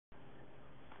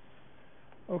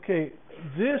Okay,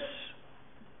 this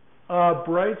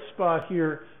bright spot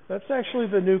here, that's actually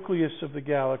the nucleus of the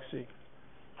galaxy.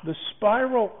 The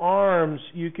spiral arms,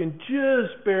 you can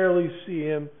just barely see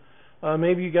them.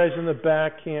 Maybe you guys in the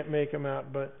back can't make them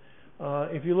out, but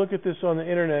if you look at this on the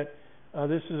internet,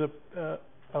 this is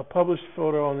a published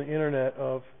photo on the internet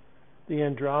of the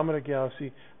Andromeda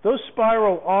Galaxy. Those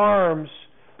spiral arms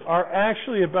are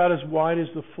actually about as wide as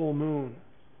the full moon.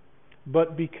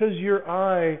 But because your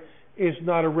eye is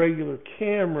not a regular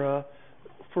camera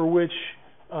for which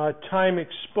time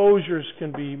exposures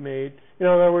can be made, in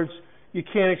other words, you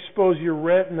can't expose your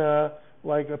retina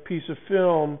like a piece of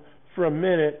film for a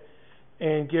minute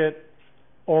and get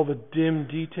all the dim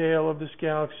detail of this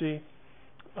galaxy.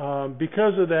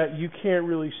 Because of that, you can't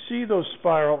really see those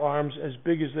spiral arms as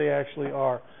big as they actually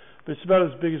are. But it's about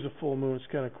as big as a full moon. It's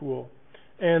kind of cool.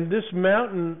 And this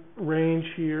mountain range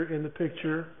here in the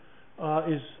picture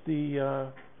is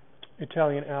the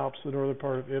Italian Alps, the northern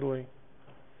part of Italy.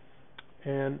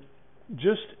 And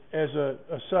just as a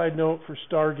side note for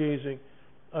stargazing,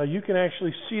 you can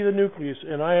actually see the nucleus,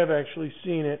 and I have actually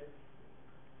seen it.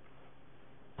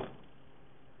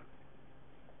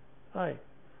 Hi.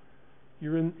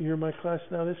 You're in my class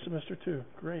now this semester too.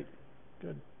 Great.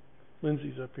 Good.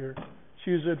 Lindsay's up here.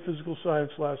 She was in physical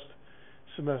science last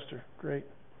semester. Great.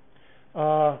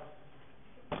 Good.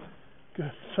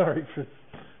 Sorry for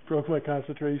broke my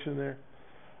concentration there.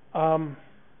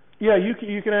 Yeah,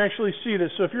 you can actually see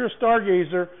this. So if you're a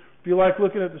stargazer, if you like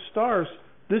looking at the stars,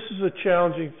 this is a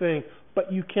challenging thing,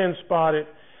 but you can spot it.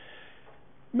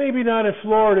 Maybe not in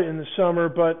Florida in the summer,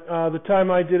 but the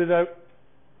time I did it,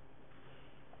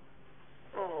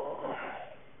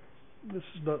 this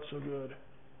is not so good.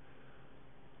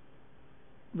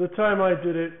 The time I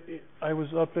did it, I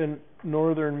was up in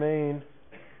northern Maine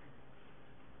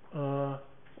on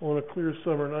a clear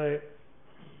summer night.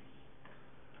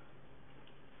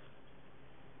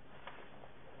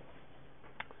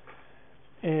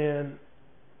 And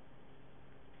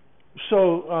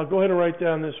so go ahead and write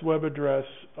down this web address.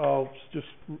 I'll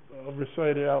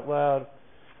recite it out loud.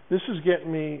 This is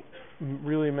getting me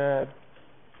really mad.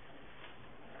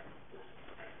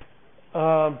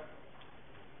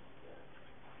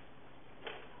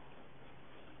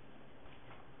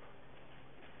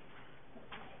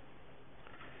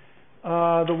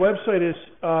 The website is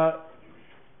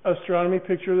Astronomy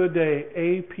Picture of the Day,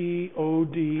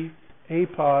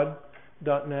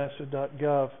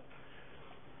 apod.nasa.gov.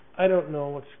 I don't know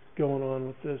what's going on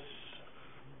with this.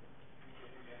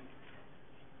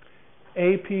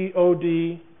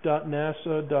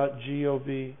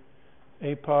 apod.nasa.gov,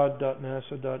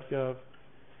 apod.nasa.gov.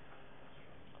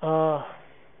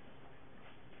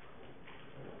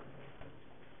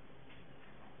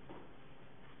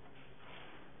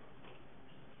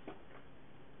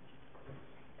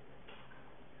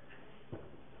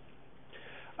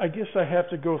 I guess I have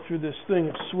to go through this thing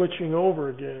of switching over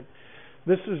again.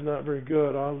 This is not very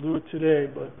good. I'll do it today,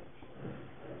 but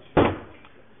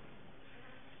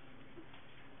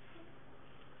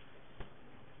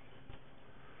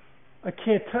I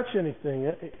can't touch anything.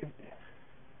 As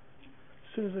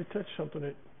soon as I touch something,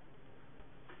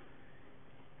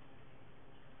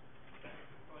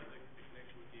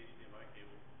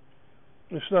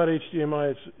 it's not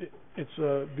HDMI. It's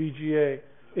a VGA.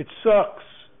 It sucks.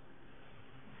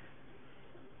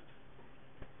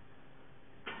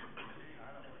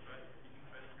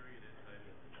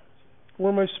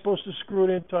 Where am I supposed to screw it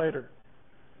in tighter?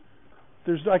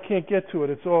 I can't get to it.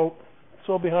 It's all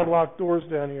behind locked doors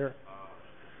down here.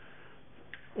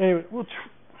 Anyway, we'll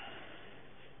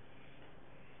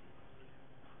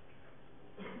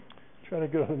try to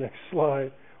go to the next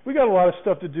slide. We got a lot of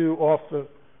stuff to do off the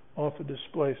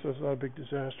display, so it's not a big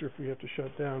disaster if we have to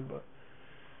shut down. But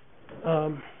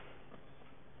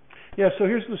yeah, so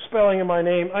here's the spelling of my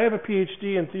name. I have a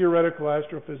PhD in theoretical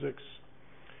astrophysics,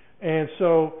 and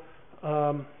so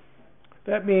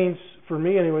that means, for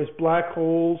me anyways, black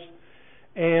holes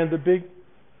and the big...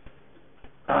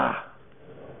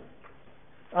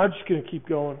 I'm just going to keep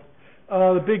going.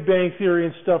 The Big Bang Theory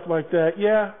and stuff like that.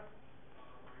 Yeah?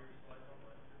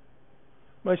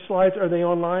 My slides, are they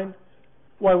online?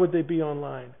 Why would they be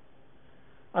online?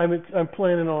 I'm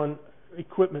planning on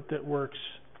equipment that works.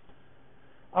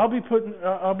 I'll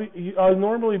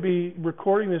normally be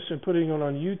recording this and putting it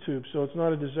on YouTube, so it's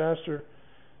not a disaster,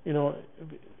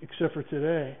 except for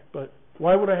today. But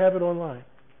why would I have it online?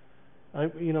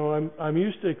 I'm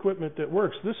used to equipment that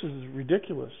works. This is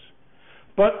ridiculous.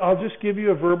 But I'll just give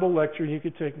you a verbal lecture and you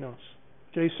can take notes.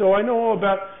 Okay, so I know all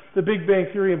about the Big Bang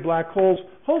Theory and black holes.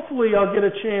 Hopefully I'll get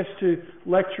a chance to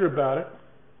lecture about it.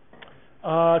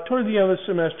 toward the end of the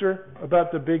semester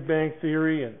about the Big Bang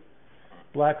Theory and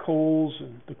black holes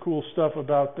and the cool stuff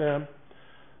about them.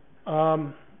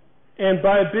 And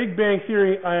by Big Bang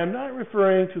Theory, I am not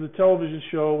referring to the television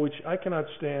show, which I cannot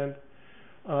stand.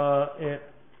 And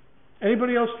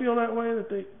anybody else feel that way? That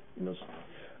they, you know,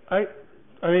 I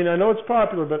mean, I know it's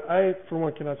popular, but I, for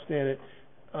one, cannot stand it.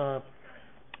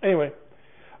 Anyway,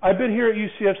 I've been here at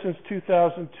UCF since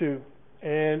 2002.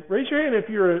 And raise your hand if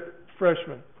you're a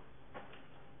freshman.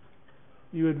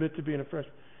 You admit to being a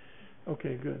freshman.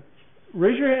 Okay, good.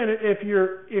 Raise your hand if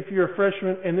you're a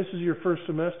freshman and this is your first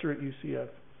semester at UCF.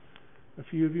 A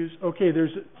few of you. Okay,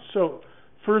 so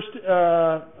first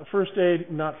aid,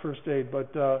 not first aid,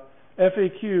 but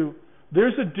FAQ.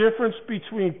 There's a difference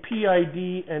between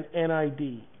PID and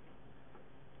NID.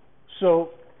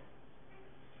 So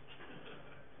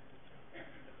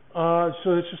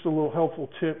it's just a little helpful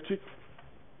tip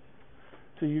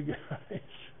to you guys.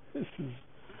 This is,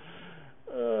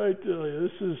 I tell you,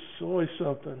 this is always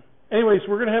something. Anyways,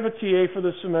 we're going to have a TA for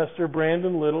the semester,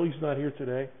 Brandon Little. He's not here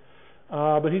today.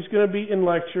 But he's going to be in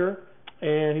lecture,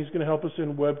 and he's going to help us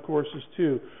in web courses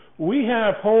too. We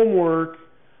have homework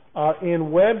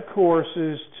in web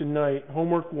courses tonight,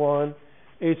 homework 1.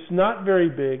 It's not very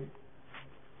big,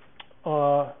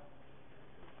 and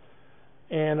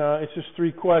it's just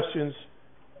 3 questions.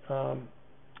 Now,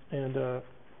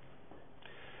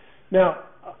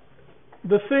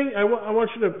 the thing I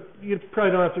want you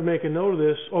probably don't have to make a note of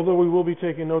this, although we will be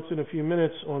taking notes in a few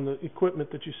minutes on the equipment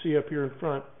that you see up here in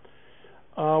front.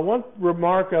 One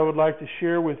remark I would like to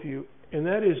share with you, and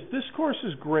that is this course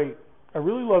is great. I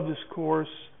really love this course,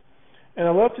 and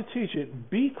I love to teach it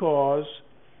because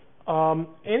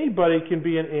anybody can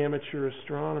be an amateur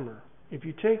astronomer. If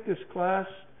you take this class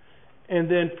and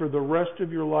then for the rest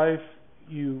of your life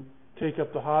you take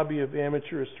up the hobby of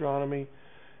amateur astronomy,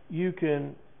 you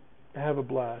can have a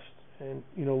blast and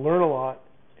learn a lot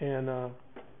and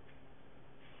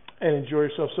enjoy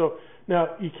yourself. So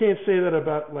now you can't say that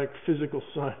about like physical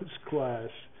science class.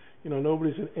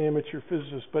 Nobody's an amateur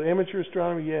physicist, but amateur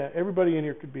astronomy, yeah, everybody in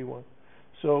here could be one.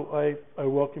 So I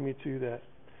welcome you to that.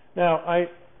 Now I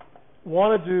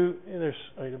want to do, there's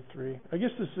item 3. I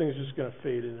guess this thing is just going to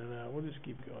fade in and out. We'll just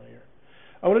keep going here.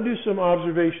 I want to do some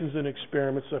observations and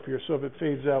experiments up here, so if it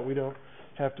fades out, we don't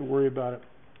have to worry about it.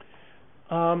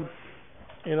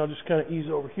 And I'll just kind of ease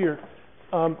over here.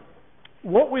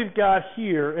 What we've got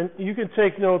here, and you can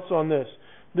take notes on this.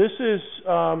 This is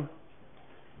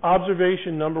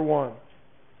observation number 1.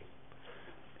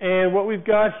 And what we've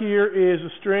got here is a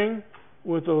string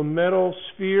with a metal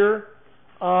sphere.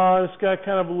 It's got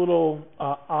kind of a little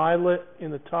eyelet in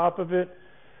the top of it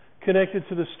connected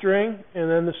to the string, and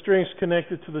then the string's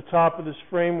connected to the top of this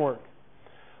framework.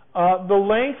 The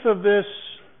length of this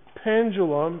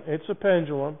pendulum, it's a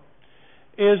pendulum,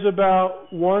 is about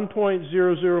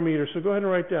 1.00 meters. So go ahead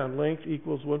and write down length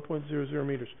equals 1.00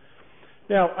 meters.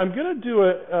 Now, I'm going to do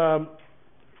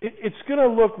it's going to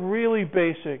look really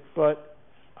basic, but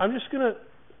I'm just going to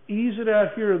ease it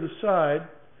out here to the side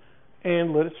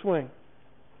and let it swing.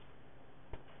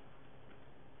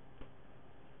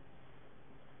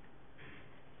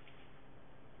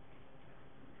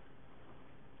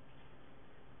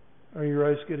 Are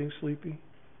your eyes getting sleepy?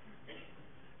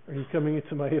 Are you coming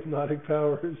into my hypnotic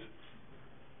powers?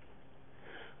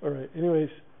 All right. Anyways,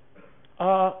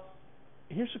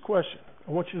 here's a question.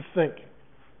 I want you to think.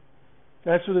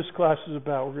 That's what this class is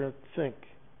about. We're going to think.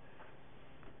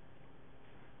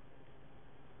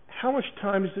 How much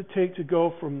time does it take to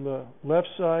go from the left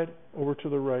side over to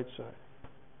the right side?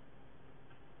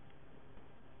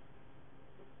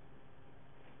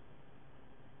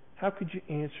 How could you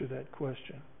answer that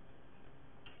question?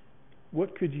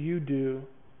 What could you do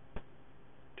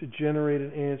to generate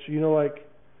an answer? Like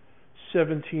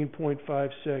 17.5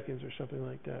 seconds or something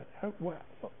like that.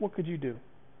 What could you do?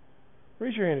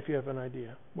 Raise your hand if you have an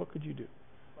idea. What could you do?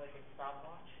 Like a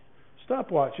stopwatch?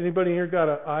 Stopwatch. Anybody here got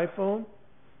an iPhone?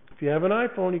 If you have an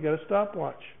iPhone, you got a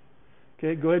stopwatch.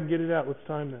 Okay, go ahead and get it out. Let's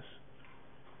time this.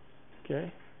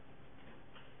 Okay.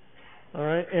 All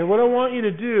right. And what I want you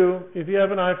to do, if you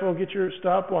have an iPhone, get your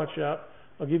stopwatch out.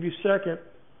 I'll give you a second.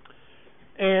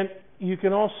 And you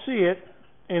can all see it,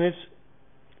 and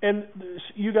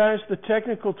you guys, the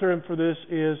technical term for this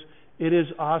is it is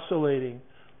oscillating.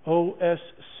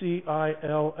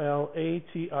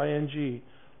 OSCILLATING.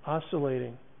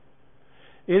 Oscillating.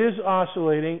 It is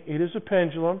oscillating. It is a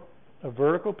pendulum, a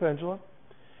vertical pendulum,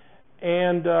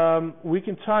 and we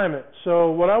can time it.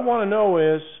 So what I want to know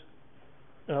is,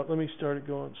 let me start it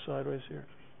going sideways here.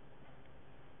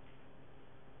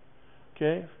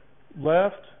 Okay,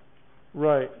 left,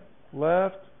 right,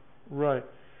 left, right.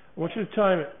 I want you to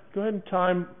time it. Go ahead and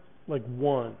time like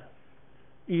 1.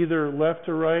 Either left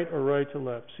to right or right to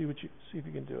left. See if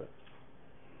you can do it.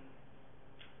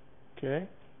 Okay.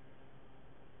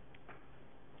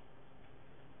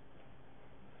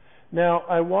 Now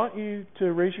I want you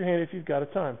to raise your hand if you've got a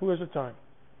time. Who has a time?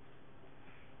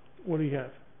 What do you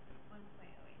have?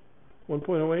 1.08.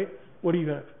 1.08. What do you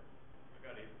have? I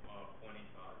got a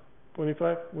 0.85.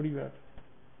 0.85. What do you have?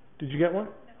 Did you get one?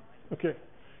 No. Okay.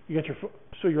 You got your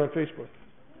so you're on Facebook.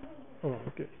 Oh,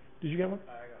 okay. Did you get one?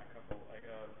 I got a couple. I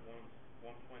got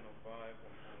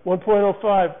 1.05.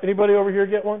 1.05. Anybody over here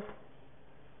get one?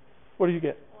 What did you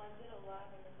get? Well, I did a lab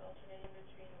and it's alternating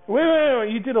between. Wait.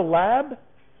 You did a lab?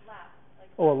 Lap. Like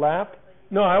Oh, a lap?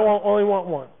 No, I only want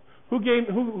one.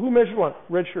 Who measured one?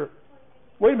 Red shirt.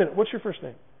 Wait a minute. What's your first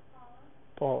name?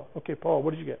 Paula. Okay, Paula.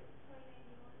 What did you get?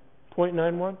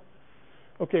 0.91.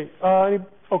 Okay.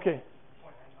 Okay.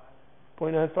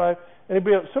 0.95.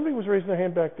 Anybody else? Somebody was raising their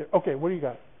hand back there. Okay. What do you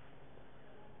got?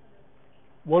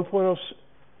 1.06.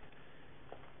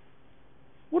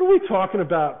 What are we talking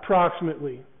about,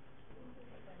 approximately?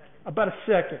 About a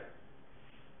second.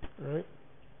 All right.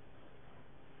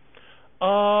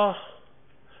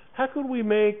 How could we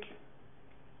make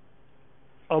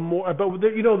a more? But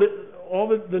all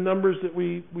the numbers that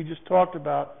we just talked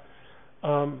about.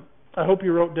 I hope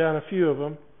you wrote down a few of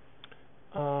them.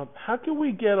 How can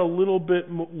we get a little bit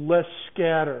less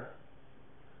scatter?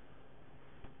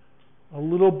 A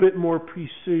little bit more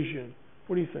precision.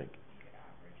 What do you think?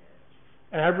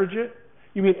 Average it?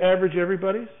 You mean average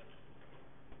everybody's?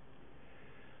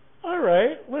 All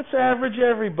right, let's average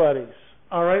everybody's.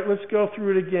 All right, let's go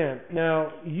through it again.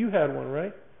 Now, you had one,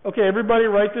 right? Okay, everybody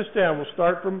write this down. We'll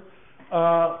start from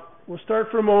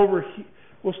over here.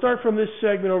 We'll start from this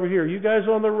segment over here. You guys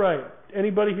on the right.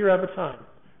 Anybody here have a time?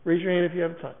 Raise your hand if you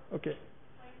have a time. Okay.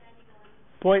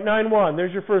 0.91.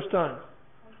 There's your first time.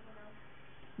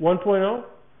 1.0.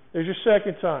 There's your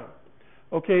second time.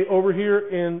 Okay, over here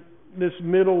in this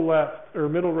middle left or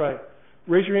middle right.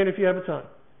 Raise your hand if you have a time.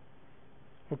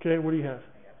 Okay, what do you have?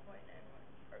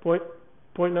 I got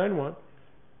 0.91.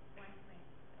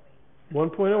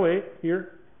 1.08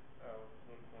 here.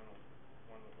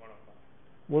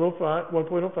 105.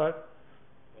 1.05.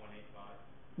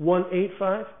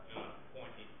 185.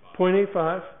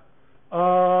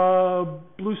 0.85.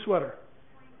 Blue sweater.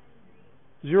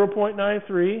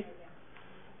 0.93.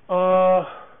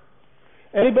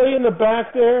 Anybody in the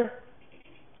back there?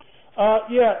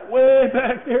 Yeah, way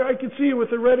back there. I can see you with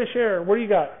the reddish hair. What do you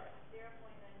got?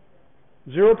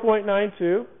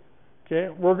 0.92. Okay,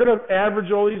 we're going to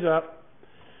average all these up.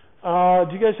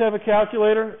 Do you guys have a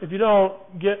calculator? If you don't,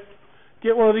 get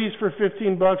one of these for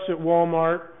 $15 at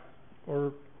Walmart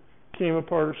or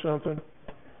Kmart or something.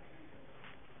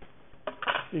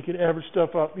 You can average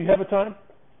stuff up. You have a time?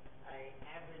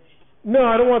 No,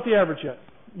 I don't want the average yet.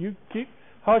 You keep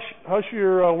hush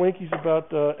your winkies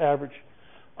about average.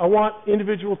 I want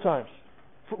individual times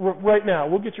right now.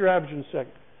 We'll get your average in a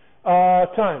second.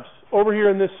 Times over here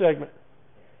in this segment.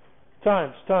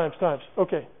 Times.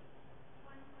 Okay.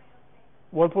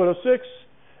 1.06.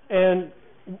 And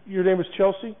your name was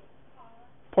Chelsea?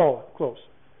 Paula. Close.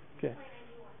 Okay.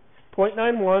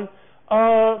 0.91.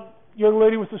 Young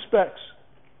lady with the specs.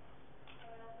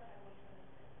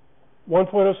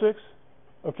 1.06.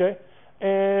 Okay.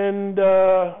 And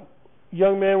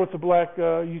young man with the black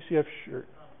UCF shirt.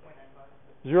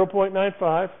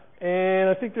 0.95. And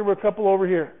I think there were a couple over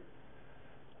here.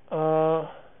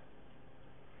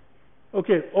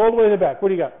 Okay, all the way in the back. What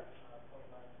do you got?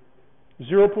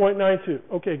 0.92.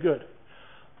 Okay, good.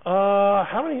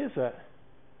 How many is that?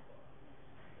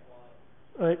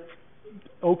 Right.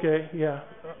 Okay, yeah.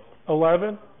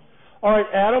 11. All right,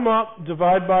 add them up,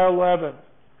 divide by 11.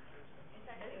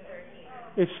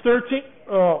 It's 13.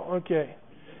 Oh, okay.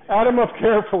 Add them up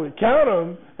carefully. Count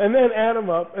them, and then add them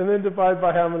up, and then divide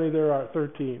by how many there are.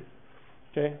 13.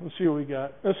 Okay, let's see what we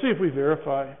got. Let's see if we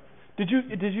verify. Did you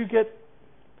get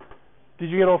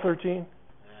all 13?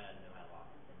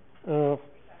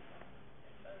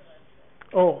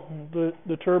 Oh,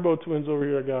 the Turbo Twins over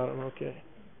here. I got them. Okay.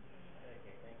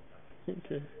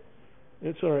 Okay.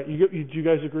 It's all right. Do you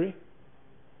guys agree?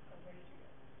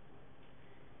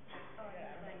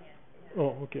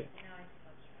 Oh, okay.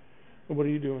 Well, what are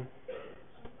you doing?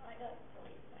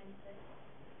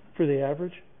 For the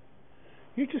average?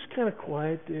 You're just kind of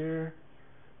quiet there.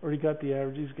 Already got the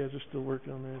average. These guys are still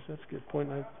working on theirs. That's good.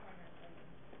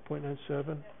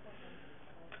 0.97.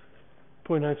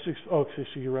 0.96. Oh, okay,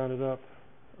 so you rounded up.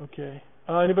 Okay.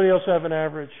 Anybody else have an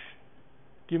average?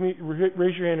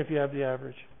 Raise your hand if you have the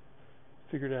average.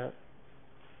 Figure it out.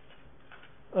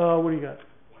 What do you got?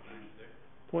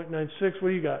 .96. What do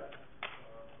you got?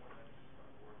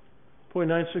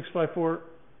 .9654.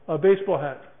 Baseball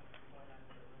hat.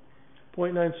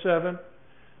 .97.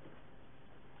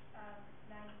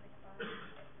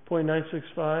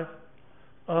 965.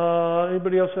 .965.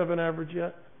 Anybody else have an average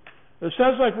yet? It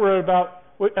sounds like we're at about,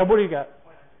 what do you got?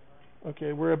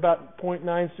 Okay, we're about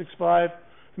 .965,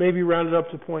 maybe rounded up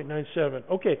to .97.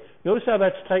 Okay, notice how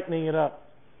that's tightening it up.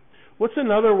 What's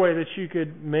another way that you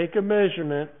could make a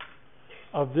measurement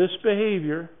of this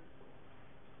behavior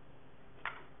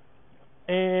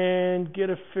and get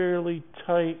a fairly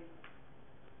tight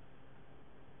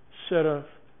set of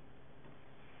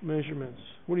measurements?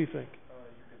 What do you think? You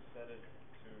could set it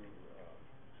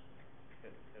to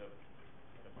hit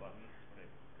a button when it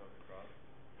goes across.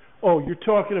 Oh, you're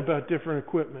talking about different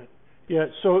equipment. Yeah,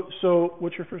 so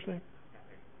what's your first name?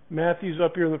 Matthew's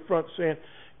up here in the front saying,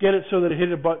 get it so that it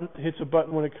hits a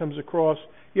button when it comes across.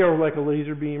 Yeah, or like a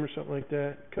laser beam or something like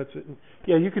that, cuts it. And,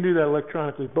 yeah, you can do that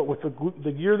electronically. But with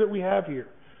the gear that we have here,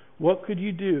 what could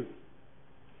you do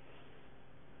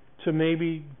to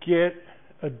maybe get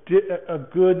a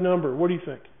good number? What do you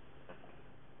think? You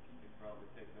could probably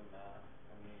take the math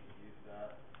and use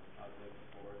that and calculate the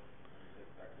force and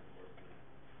take vector forces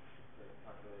to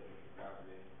calculate the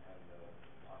gravity and the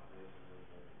oscillation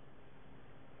movement.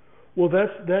 Well,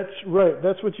 that's right.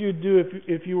 That's what you'd do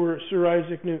if you were Sir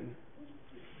Isaac Newton.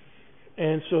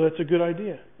 And so that's a good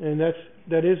idea. And that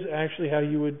is actually how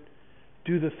you would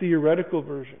do the theoretical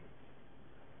version.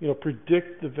 You know,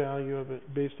 predict the value of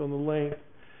it based on the length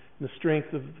and the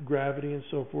strength of gravity and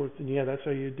so forth. And yeah, that's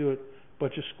how you do it.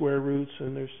 Bunch of square roots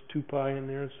and there's 2 pi in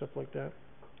there and stuff like that.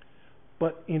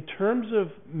 But in terms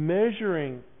of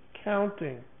measuring,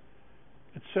 counting,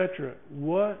 etc.,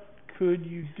 what could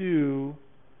you do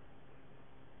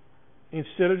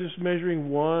instead of just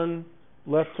measuring one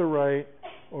left to right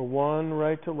or one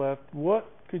right to left? What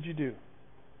could you do?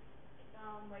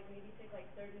 Like maybe take like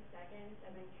 30 seconds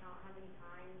and then count how many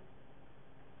times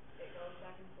it goes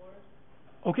back and forth.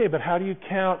 Okay, but how do you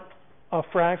count a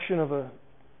fraction of a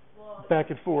back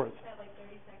and forth? Set like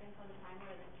 30 seconds on the timer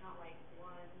and then count like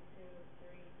 1, 2,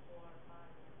 3, 4, 5.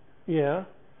 Yeah,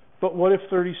 but what if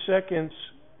 30 seconds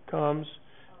comes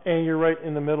and you're right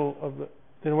in the middle of the,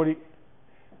 then what do you,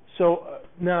 so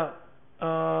now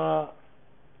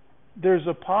there's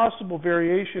a possible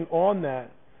variation on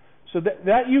that. So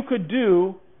that you could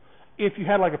do if you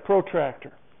had like a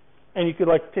protractor and you could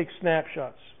like take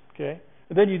snapshots, okay?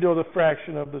 And then you know the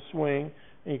fraction of the swing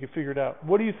and you can figure it out.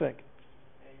 What do you think?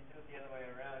 And you do it the other way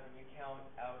around and you count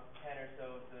out 10 or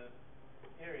so of the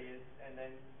periods and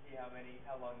then see how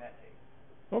long that takes.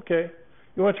 Okay.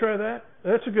 You want to try that?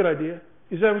 That's a good idea.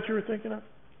 Is that what you were thinking of?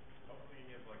 Hopefully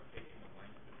you have like taking the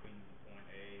length between point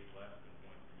A left and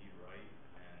point B right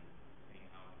and seeing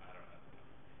how, I don't know,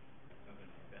 something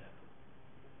like that.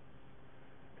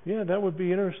 Yeah, that would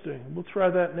be interesting. We'll try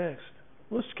that next.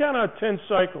 Let's count out 10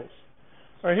 cycles.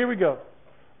 All right, here we go.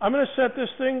 I'm going to set this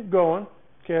thing going.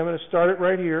 Okay, I'm going to start it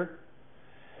right here.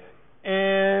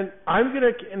 And I'm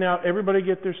going to, now everybody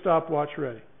get their stopwatch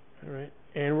ready. All right,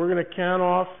 and we're going to count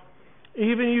off,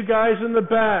 even you guys in the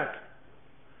back.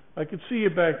 I can see you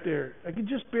back there. I can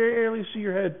just barely see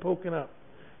your head poking up.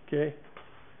 Okay.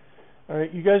 All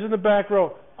right, you guys in the back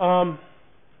row.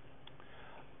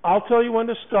 I'll tell you when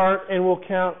to start, and we'll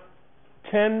count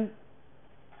 10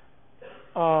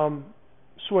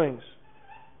 swings.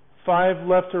 5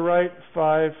 left to right,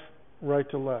 5 right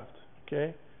to left.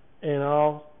 Okay? And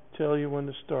I'll tell you when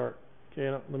to start. Okay?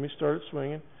 Now, let me start it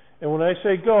swinging. And when I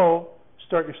say go,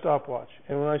 start your stopwatch.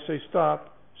 And when I say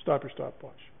stop, stop your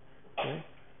stopwatch. Okay?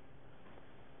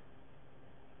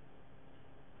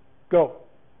 Go.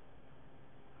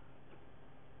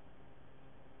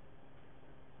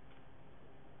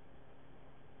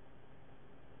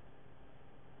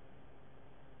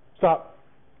 Stop.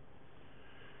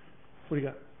 What do you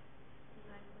got?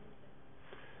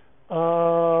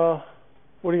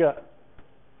 What do you got?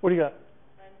 What do you got?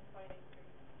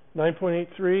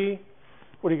 9.83.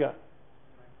 What do you got?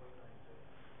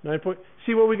 9 point.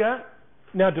 See what we got?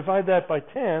 Now divide that by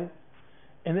 10,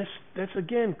 and that's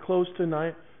again close to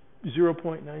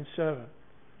 0.97.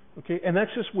 Okay, and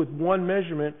that's just with one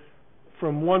measurement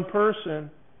from one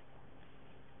person,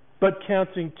 but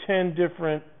counting 10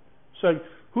 different. So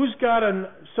who's got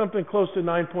something close to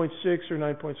 9.6 or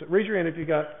 9.7? Raise your hand if you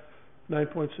got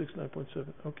 9.6,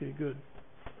 9.7. Okay, good.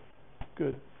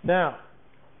 Good. Now,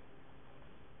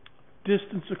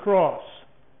 distance across.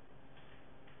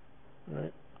 All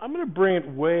right. I'm going to bring it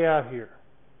way out here.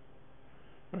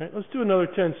 All right. Let's do another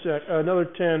 10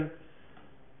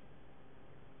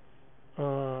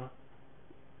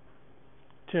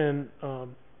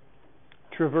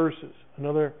 traverses.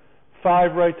 Another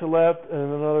 5 right to left,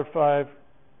 and another 5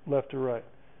 left to right.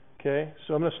 Okay,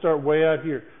 so I'm going to start way out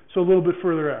here. So a little bit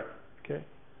further out. Okay.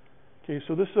 Okay,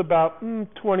 so this is about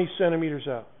 20 centimeters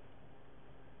out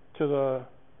to the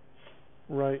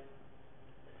right.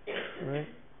 Right.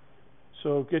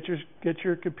 So get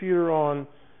your computer on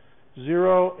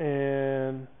 0,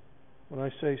 and when I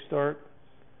say start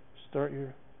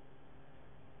your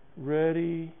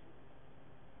ready.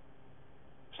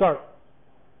 Start.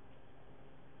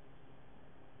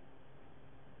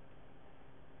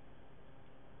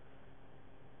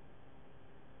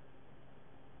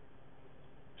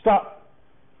 Stop.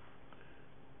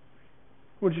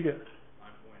 What did you get? 9.8.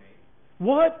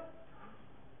 What?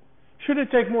 Shouldn't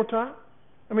it take more time?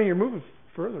 I mean, you're moving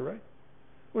further, right?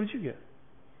 What did you get?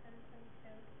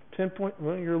 10 point.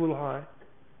 Well, you're a little high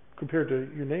compared to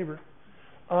your neighbor.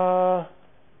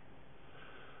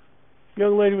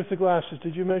 Young lady with the glasses,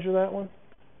 did you measure that one?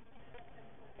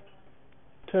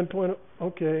 10 point.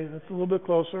 Okay, that's a little bit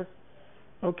closer.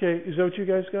 Okay, is that what you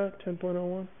guys got?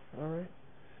 10.01. All right.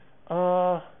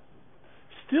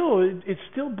 Still, it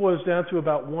still boils down to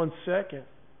about 1 second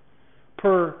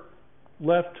per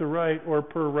left to right or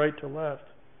per right to left.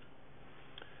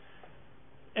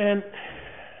 And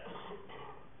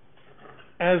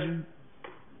as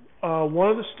one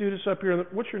of the students up here,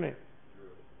 what's your name?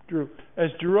 Drew. As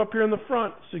Drew up here in the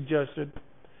front suggested,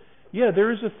 yeah,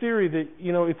 there is a theory that,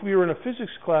 if we were in a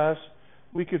physics class,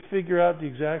 we could figure out the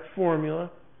exact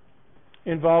formula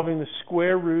involving the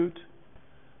square root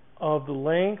of the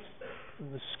length,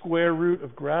 the square root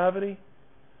of gravity,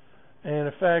 and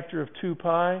a factor of 2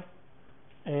 pi,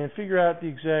 and figure out the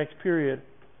exact period.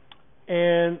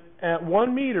 And at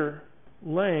 1 meter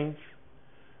length,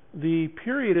 the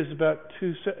period is about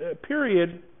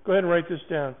period, go ahead and write this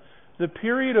down. The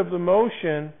period of the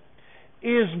motion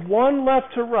is 1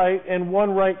 left to right and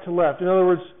 1 right to left. In other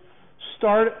words,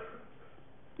 start,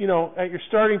 at your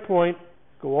starting point,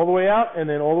 go all the way out and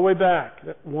then all the way back.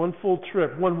 That 1 full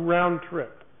trip, 1 round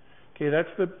trip. Okay, that's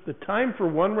the time for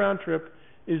 1 round trip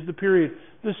is the period.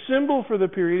 The symbol for the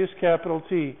period is capital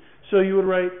T. So you would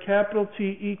write capital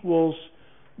T equals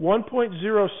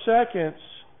 1.0 seconds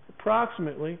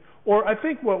approximately, or I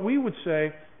think what we would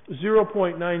say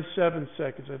 0.97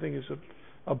 seconds. I think is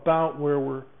about where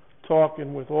we're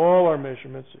talking with all our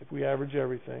measurements if we average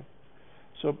everything.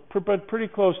 So, but pretty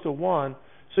close to 1.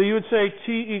 So you would say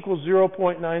T equals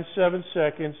 0.97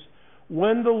 seconds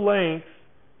when the length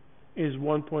is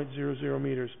 1.00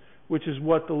 meters, which is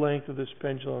what the length of this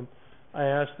pendulum. I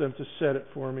asked them to set it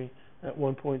for me at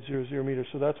 1.00 meters.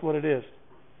 So that's what it is.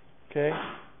 Okay?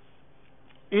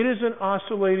 It is an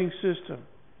oscillating system.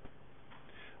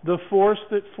 The force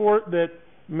that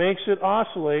makes it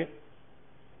oscillate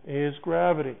is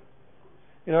gravity.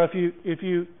 If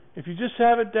you just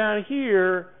have it down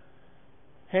here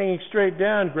hanging straight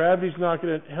down, gravity's not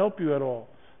going to help you at all.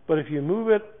 But if you move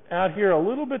it out here a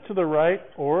little bit to the right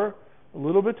or a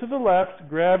little bit to the left,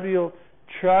 gravity will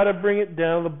try to bring it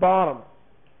down to the bottom.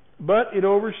 But it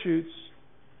overshoots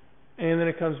and then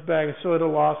it comes back, and so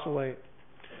it'll oscillate.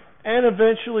 And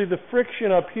eventually the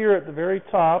friction up here at the very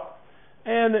top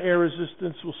and the air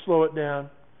resistance will slow it down.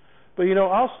 But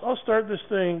I'll start this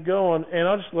thing going, and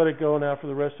I'll just let it go now for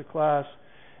the rest of class.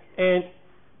 And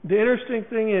the interesting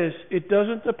thing is, it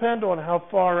doesn't depend on how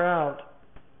far out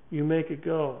you make it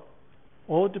go.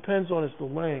 All it depends on is the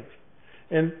length.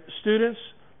 And students,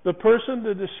 the person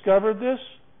that discovered this,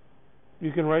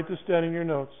 you can write this down in your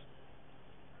notes,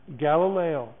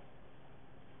 Galileo.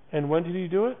 And when did he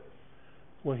do it?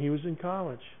 When he was in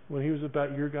college, when he was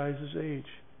about your guys' age.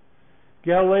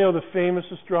 Galileo, the famous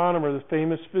astronomer, the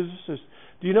famous physicist.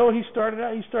 Do you know what he started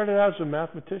out? He started out as a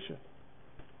mathematician.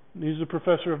 He's a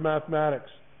professor of mathematics.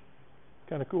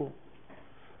 Kind of cool.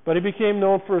 But he became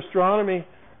known for astronomy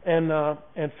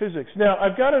and physics. Now,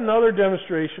 I've got another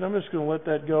demonstration. I'm just going to let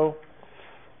that go.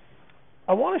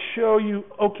 I want to show you,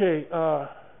 okay,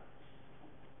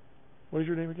 what is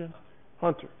your name again?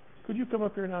 Hunter. Could you come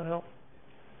up here now and help?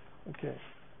 Okay.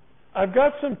 I've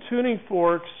got some tuning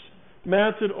forks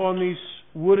mounted on these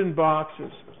wooden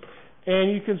boxes.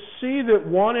 And you can see that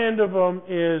one end of them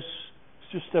is,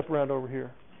 let's just step around over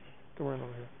here. Come around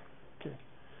over here. Okay.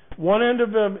 One end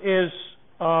of them is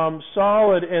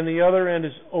solid and the other end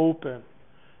is open.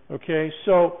 Okay,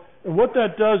 so and what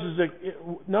that does is,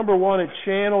 number one, it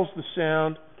channels the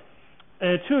sound.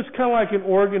 And two, it's kind of like an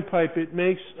organ pipe. It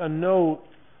makes a note,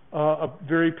 a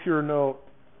very pure note.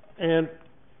 And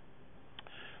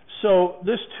so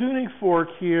this tuning fork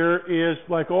here is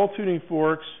like all tuning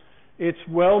forks. It's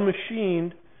well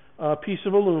machined piece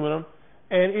of aluminum,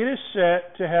 and it is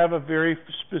set to have a very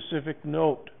specific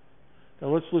note. Now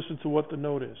let's listen to what the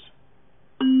note is.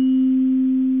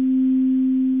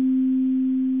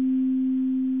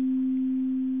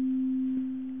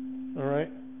 All right.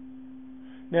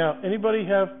 Now, anybody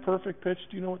have perfect pitch?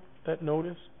 Do you know what that note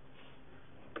is?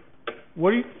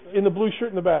 What do you, in the blue shirt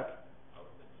in the back?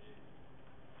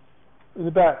 In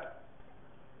the back.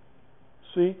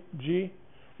 C, G.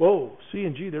 Whoa, C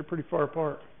and G, they're pretty far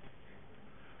apart.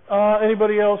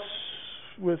 Anybody else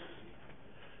with...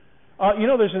 you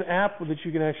know, there's an app that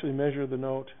you can actually measure the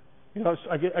note. You know,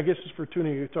 I guess it's for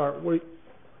tuning a guitar. Wait.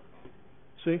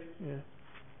 See? Yeah.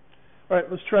 All right,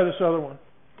 let's try this other one.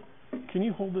 Can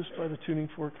you hold this by the tuning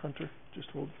fork, Hunter? Just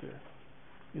hold it there.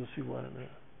 You'll see what I mean.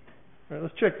 All right,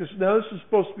 let's check this. Now, this is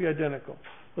supposed to be identical.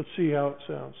 Let's see how it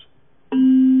sounds.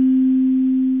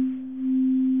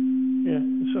 Yeah,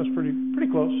 it sounds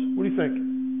pretty close. What do you think?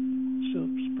 Still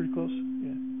pretty close?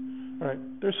 Yeah. All right,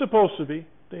 they're supposed to be.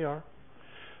 They are.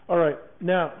 All right,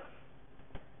 now,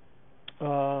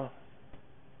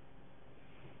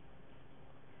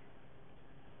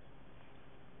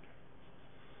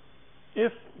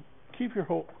 keep your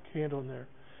hand on there.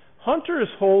 Hunter is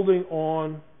holding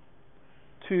on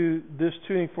to this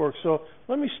tuning fork, so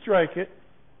let me strike it,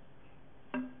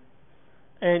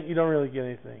 and you don't really get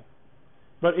anything.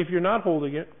 But if you're not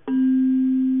holding it,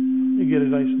 you get a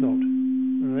nice note.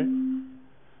 All right.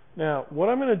 Now, what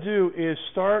I'm going to do is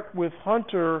start with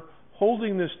Hunter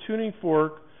holding this tuning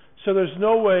fork, so there's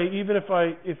no way, even if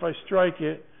I strike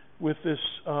it with this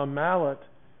mallet,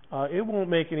 it won't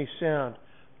make any sound.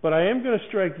 But I am going to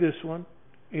strike this one.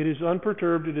 It is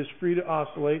unperturbed. It is free to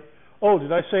oscillate. Oh,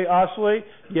 did I say oscillate?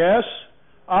 Yes.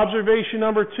 Observation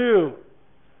number 2.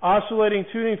 Oscillating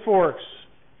tuning forks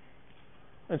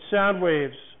and sound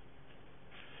waves.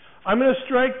 I'm going to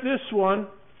strike this one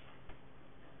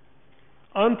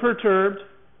unperturbed,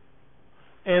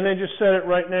 and then just set it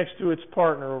right next to its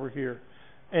partner over here.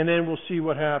 And then we'll see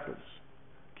what happens.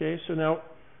 Okay, so now,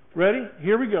 ready?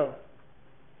 Here we go.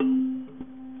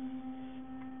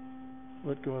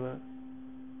 Let go of that.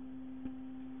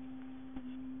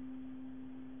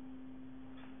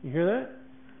 You hear that?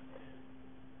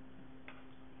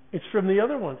 It's from the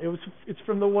other one. It's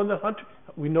from the one that Hunter...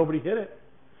 Nobody hit it.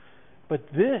 But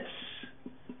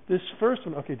this first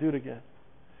one... Okay, do it again.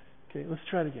 Okay, let's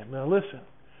try it again. Now listen.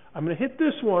 I'm going to hit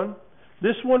this one.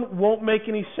 This one won't make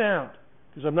any sound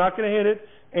because I'm not going to hit it,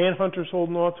 and Hunter's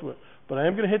holding on to it. But I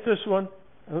am going to hit this one,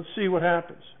 and let's see what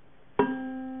happens.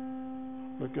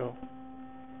 Let go.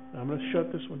 Now I'm going to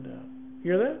shut this one down.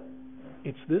 Hear that?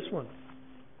 It's this one.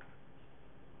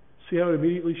 See how it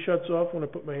immediately shuts off when I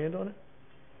put my hand on it?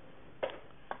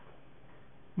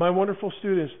 My wonderful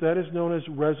students, that is known as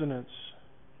resonance.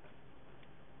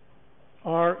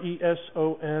 R-E-S-O-N-A-N-C-E.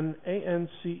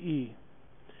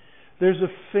 There's a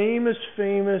famous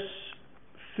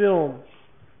film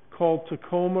called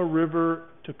Tacoma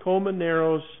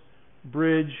Narrows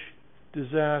Bridge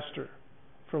Disaster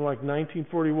from like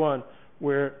 1941,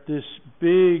 where this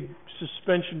big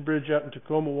suspension bridge out in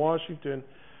Tacoma, Washington,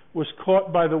 was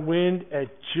caught by the wind at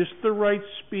just the right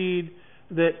speed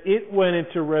that it went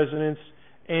into resonance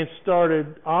and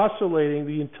started oscillating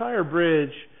the entire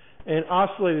bridge, and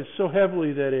oscillated so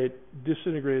heavily that it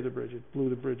disintegrated the bridge. It blew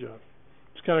the bridge up.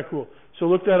 It's kind of cool. So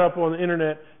look that up on the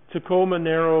internet, Tacoma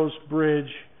Narrows Bridge,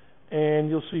 and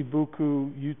you'll see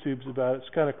buku YouTubes about it. It's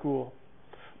kind of cool.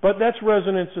 But that's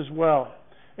resonance as well.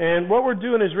 And what we're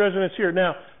doing is resonance here.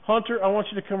 Now, Hunter, I want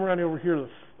you to come around over here.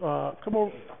 Come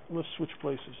over. Let's switch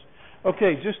places.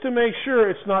 Okay, just to make sure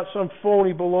it's not some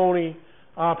phony baloney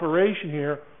operation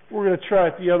here, we're going to try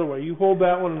it the other way. You hold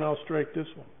that one, and I'll strike this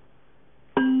one.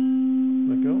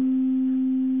 Let go.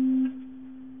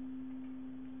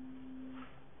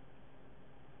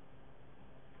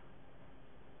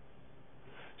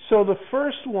 So the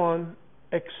first one,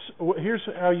 here's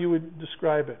how you would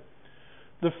describe it.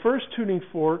 The first tuning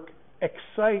fork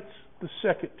excites the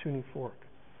second tuning fork.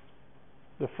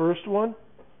 The first one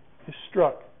is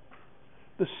struck.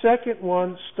 The second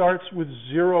one starts with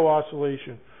 0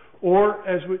 oscillation. Or,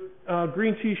 as with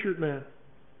Green T-shirt man.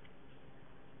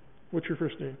 What's your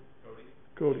first name?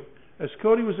 Cody. As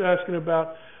Cody was asking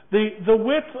about, the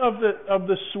width of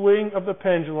the swing of the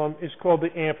pendulum is called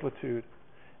the amplitude.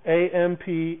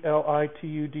 A-M-P-L-I-T-U-D-E.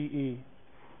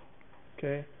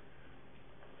 Okay?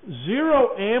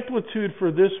 0 amplitude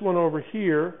for this one over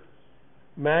here.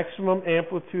 Maximum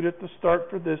amplitude at the start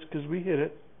for this because we hit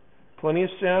it. Plenty of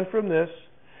sound from this.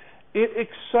 It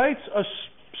excites a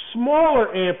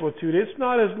smaller amplitude. It's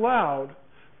not as loud,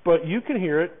 but you can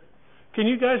hear it. Can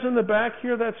you guys in the back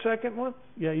hear that second one?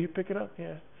 Yeah, you pick it up?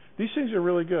 Yeah. These things are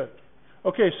really good.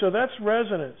 Okay, so that's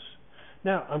resonance.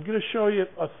 Now, I'm going to show you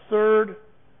a third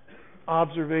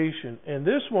observation. And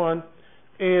this one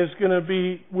is going to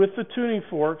be with the tuning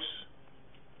forks.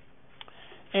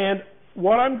 And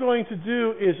what I'm going to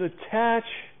do is attach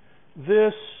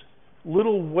this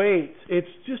little weight. It's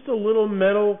just a little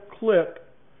metal clip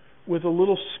with a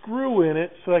little screw in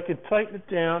it so I can tighten it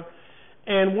down.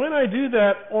 And when I do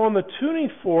that on the tuning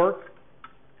fork,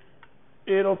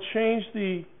 it'll change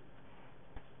the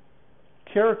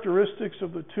characteristics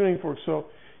of the tuning fork. So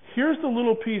here's the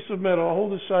little piece of metal. I'll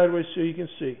hold it sideways so you can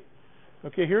see.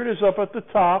 Okay, here it is up at the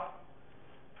top.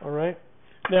 All right.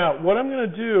 Now, what I'm going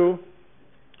to do...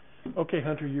 Okay,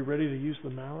 Hunter, you ready to use the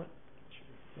mallet?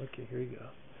 Okay, here you go.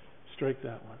 Strike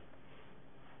that one.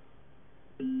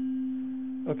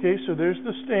 Okay, so there's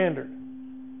the standard.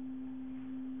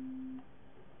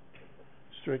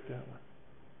 Strike that one.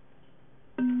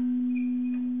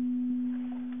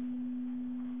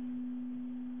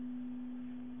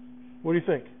 What do you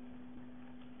think?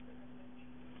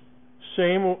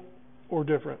 Same or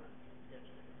different?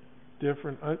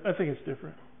 Different. I think it's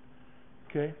different.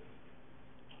 Okay.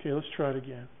 Okay, let's try it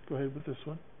again. Go ahead with this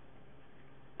one.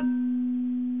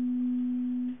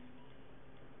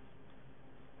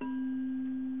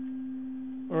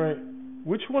 All right.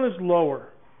 Which one is lower?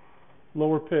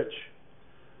 Lower pitch?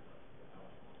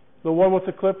 The one with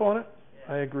the clip on it?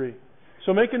 I agree.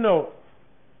 So make a note.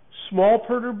 Small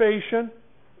perturbation,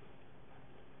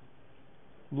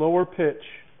 lower pitch.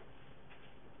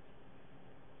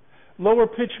 Lower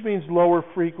pitch means lower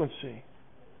frequency.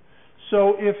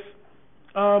 So if,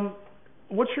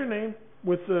 what's your name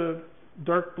with the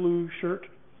dark blue shirt?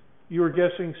 You were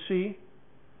guessing C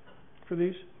for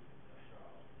these?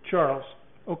 Charles.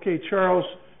 Okay, Charles.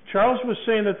 Charles was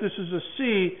saying that this is a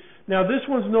C. Now this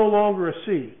one's no longer a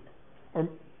C. Or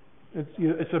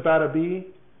it's about a B?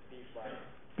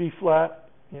 B flat.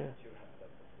 Yeah.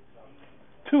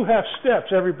 2 half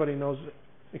steps. Everybody knows it,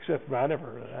 except for I never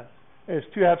heard of that. It's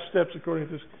 2 half steps according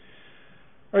to this.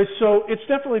 All right, so it's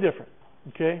definitely different.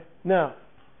 Okay. Now,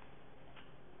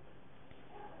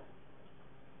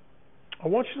 I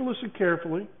want you to listen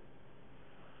carefully.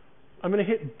 I'm going to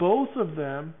hit both of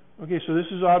them. Okay, so this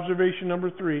is observation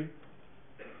number 3.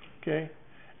 Okay.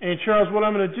 And Charles, what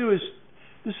I'm going to do is,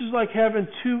 this is like having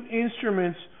 2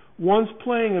 instruments. One's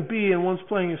playing a B and one's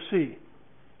playing a C.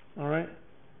 All right?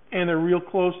 And they're real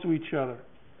close to each other.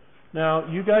 Now,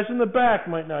 you guys in the back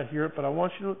might not hear it, but I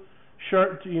want you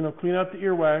to clean out the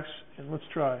earwax, and let's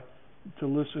try to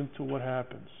listen to what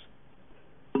happens.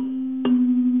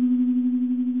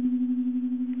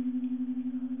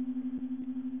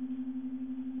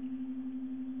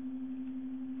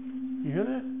 You hear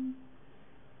that?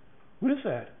 What is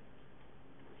that?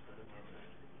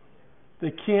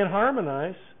 They can't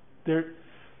harmonize.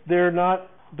 They're not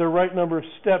the right number of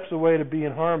steps away to be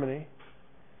in harmony.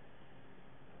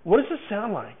 What does it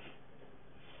sound like?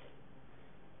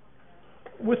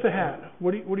 With the hat.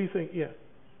 What do you think? Yeah.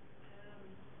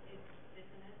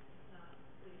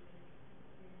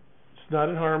 It's not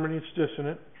in harmony. It's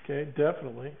dissonant. Okay,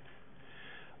 definitely.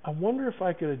 I wonder if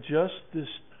I could adjust this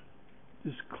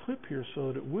clip here so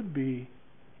that it would be.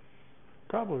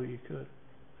 Probably you could.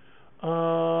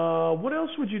 What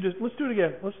else would you just? Let's do it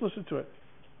again. Let's listen to it.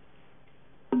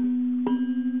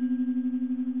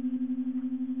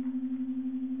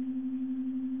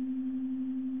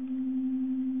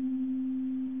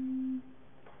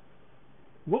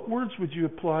 What words would you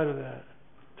apply to that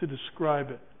to describe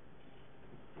it?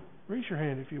 Raise your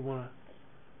hand if you want to.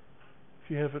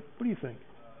 If you have it, what do you think?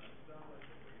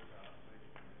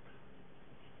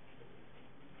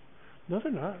 No,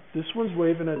 they're not. This one's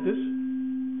waving at this.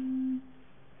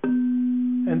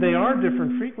 And they are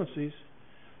different frequencies.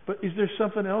 But is there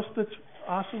something else that's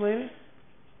oscillating?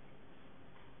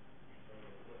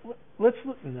 Let's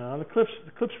look. No, the clip's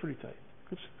pretty tight.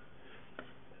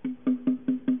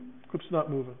 Clip's not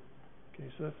moving. Okay,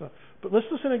 so that's not. But let's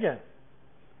listen again.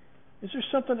 Is there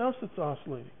something else that's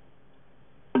oscillating?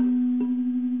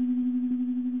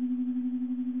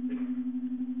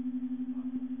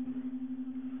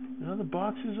 Now the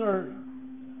boxes are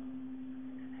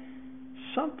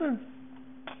something.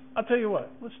 I'll tell you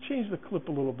what. Let's change the clip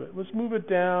a little bit. Let's move it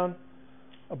down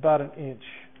about an inch.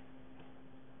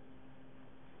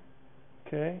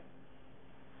 Okay.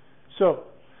 So,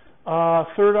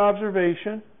 third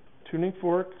observation, tuning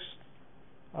forks,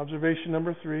 observation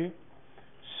number 3.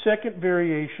 Second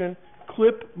variation,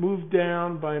 clip moved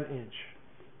down by an inch.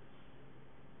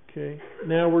 Okay.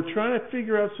 Now we're trying to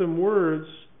figure out some words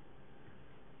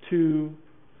to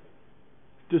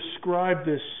describe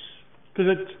this,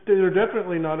 because they're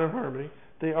definitely not in harmony.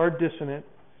 They are dissonant.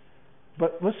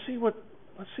 But let's see what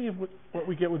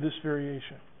we get with this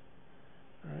variation.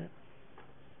 All right.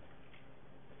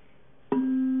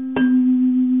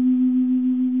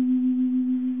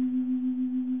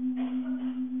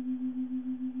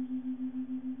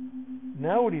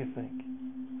 Now what do you think?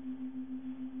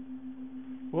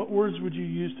 What words would you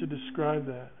use to describe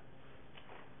that?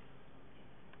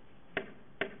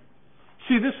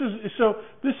 See, this is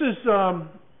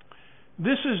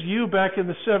you back in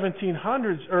the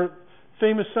 1700s, or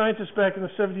famous scientists back in the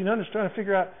 1700s trying to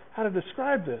figure out how to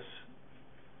describe this.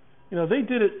 You know, they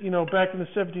did it, back in the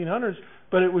 1700s,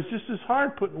 but it was just as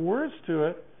hard putting words to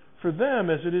it for them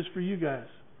as it is for you guys.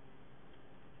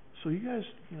 So you guys,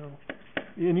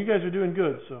 and you guys are doing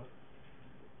good, so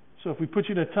if we put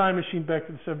you in a time machine back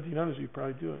to the 1700s, you'd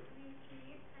probably do it. Can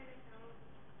you kind of tell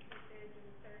if there's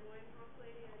a third one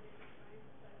oscillating at different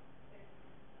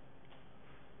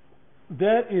times?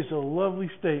 That is a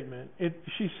lovely statement.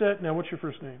 She said, now what's your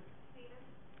first name?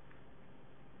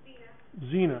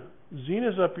 Zena.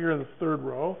 Zena's up here in the third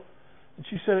row. And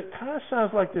she said it kind of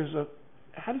sounds like there's a,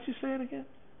 how did you say it again?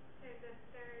 There's a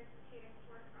third tuning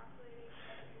fork oscillating.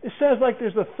 It sounds like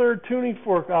there's a third tuning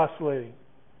fork oscillating.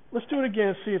 Let's do it again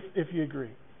and see if you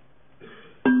agree.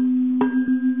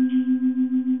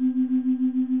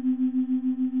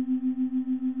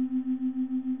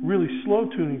 Really slow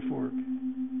tuning fork.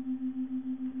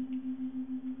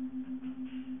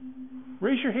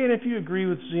 Raise your hand if you agree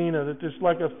with Zena that there's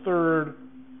like a third.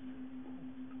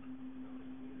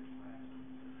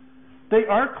 They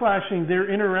are clashing. They're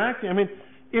interacting. I mean,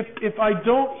 if I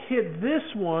don't hit this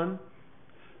one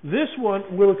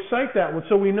will excite that one.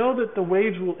 So we know that the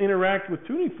waves will interact with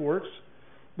tuning forks.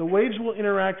 The waves will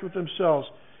interact with themselves.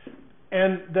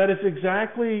 And that is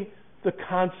exactly the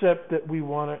concept that we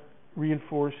want to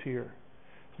reinforce here.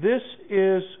 This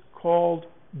is called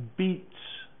beats.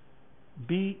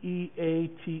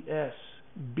 B-E-A-T-S.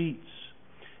 Beats.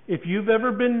 If you've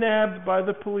ever been nabbed by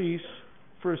the police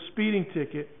for a speeding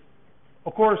ticket,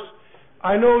 of course,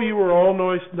 I know you were all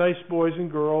nice boys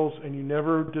and girls and you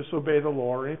never disobey the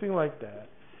law or anything like that.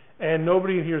 And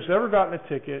nobody in here has ever gotten a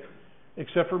ticket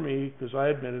except for me, because I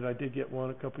admitted I did get one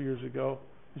a couple years ago.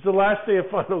 It's the last day of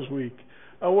finals week.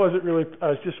 I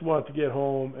just wanted to get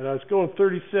home, and I was going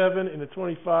 37 into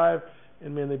 25,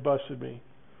 and man, they busted me.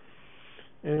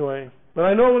 Anyway, but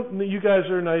I know that you guys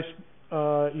are nice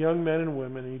young men and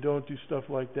women, and you don't do stuff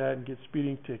like that and get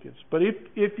speeding tickets. But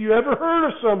if you ever heard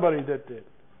of somebody that did,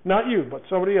 not you, but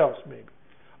somebody else maybe,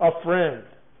 a friend,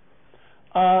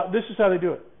 this is how they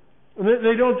do it.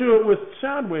 They don't do it with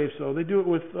sound waves, though. They do it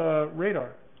with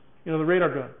radar, the radar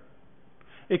gun.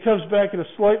 It comes back at a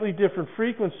slightly different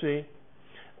frequency,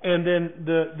 and then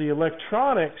the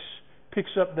electronics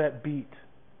picks up that beat.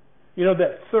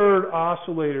 That third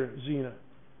oscillator, Zena.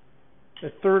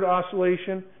 That third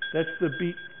oscillation, that's the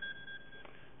beat.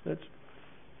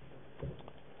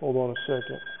 Hold on a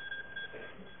second.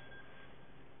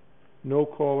 No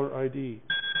caller ID.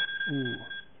 Ooh.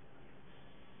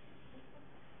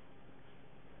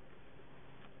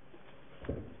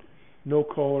 No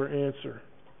caller answer.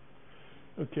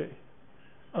 Okay.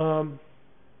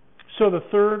 So the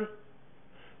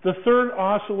third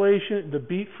oscillation, the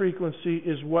beat frequency,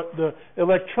 is what the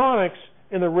electronics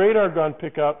in the radar gun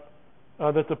pick up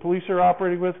that the police are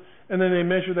operating with, and then they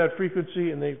measure that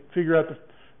frequency and they figure out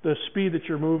the speed that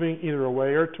you're moving either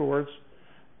away or towards,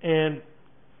 and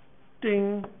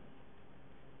ding,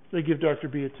 they give Dr.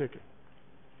 B a ticket,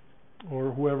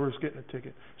 or whoever's getting a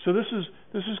ticket. So this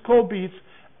is called beats.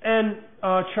 And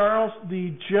Charles,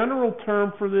 the general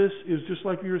term for this is just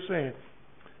like you were saying,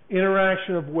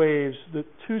 interaction of waves. The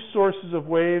two sources of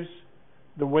waves,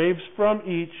 the waves from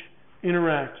each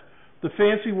interact. The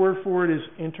fancy word for it is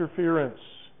interference,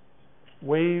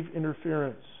 wave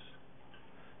interference,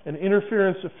 an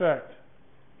interference effect,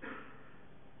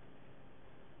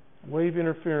 wave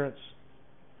interference.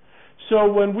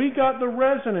 So when we got the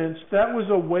resonance, that was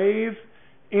a wave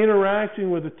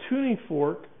interacting with a tuning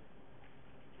fork.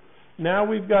 Now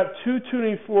we've got two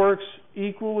tuning forks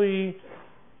equally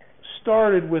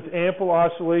started with ample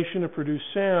oscillation to produce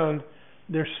sound.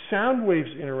 Their sound waves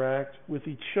interact with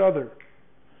each other.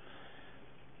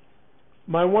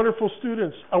 My wonderful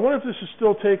students, I wonder if this is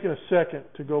still taking a second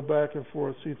to go back and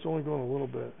forth. See, it's only going a little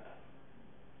bit.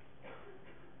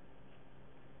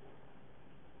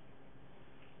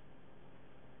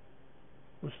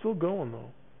 We're still going,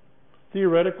 though.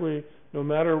 Theoretically, no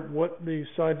matter what the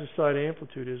side-to-side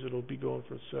amplitude is, it'll be going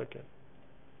for a second.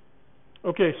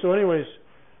 Okay, so anyways,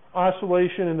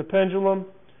 oscillation in the pendulum,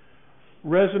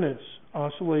 resonance,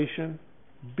 oscillation,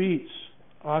 beats,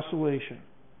 oscillation.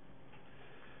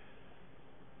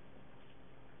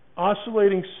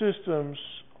 Oscillating systems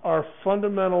are of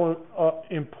fundamental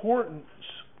importance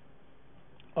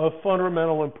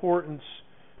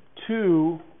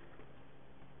to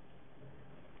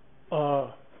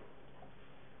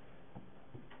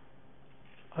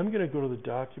I'm going to go to the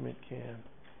document cam.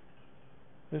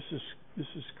 This is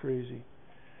crazy.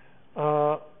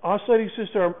 Oscillating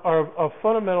systems are of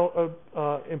fundamental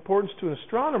importance to an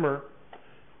astronomer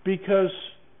because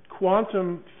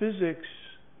quantum physics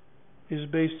is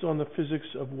based on the physics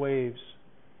of waves.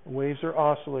 Waves are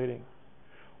oscillating.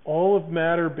 All of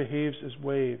matter behaves as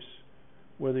waves.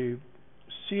 Whether you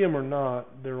see them or not,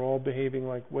 they're all behaving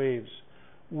like waves.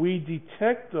 We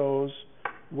detect those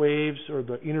waves or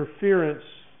the interference,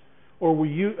 or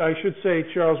I should say,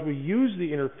 Charles, we use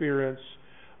the interference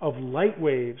of light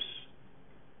waves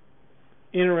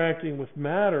interacting with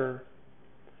matter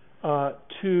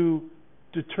to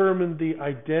determine the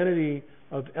identity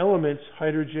of elements,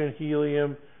 hydrogen,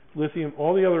 helium, lithium,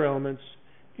 all the other elements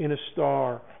in a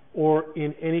star or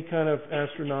in any kind of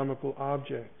astronomical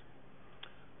object.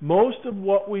 Most of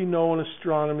what we know in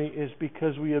astronomy is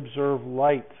because we observe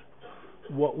light.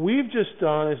 What we've just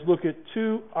done is look at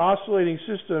two oscillating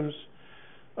systems,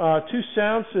 two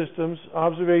sound systems,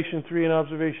 observation 3 and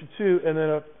observation 2, and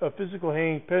then a physical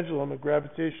hanging pendulum, a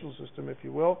gravitational system, if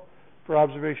you will, for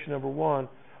observation number 1.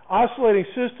 Oscillating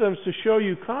systems to show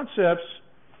you concepts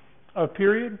of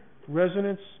period,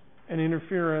 resonance, and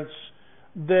interference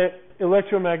that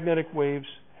electromagnetic waves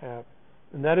have.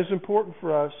 And that is important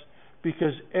for us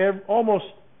because almost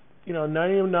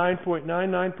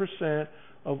 99.99%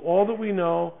 of all that we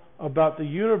know about the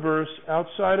universe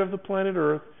outside of the planet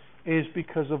Earth is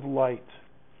because of light.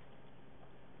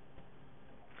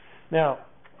 Now,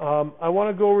 I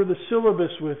want to go over the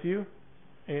syllabus with you.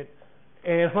 And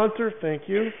Hunter, thank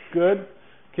you. Good.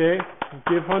 Okay.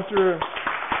 Give Hunter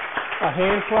a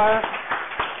hand clap.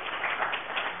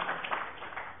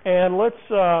 And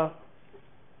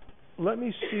let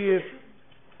me see if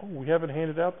we haven't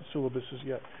handed out the syllabuses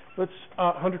yet.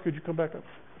 Hunter, could you come back up?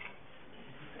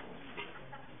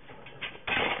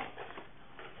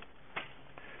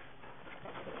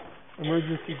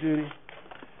 Emergency duty.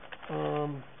 Here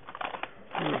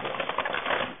we go.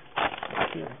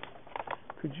 Okay.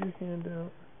 Could you hand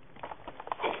out?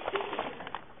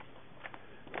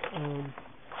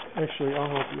 Actually,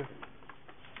 I'll help you.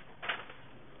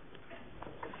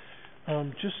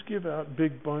 Just give out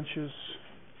big bunches.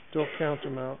 Don't count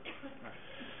them out.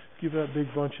 Give out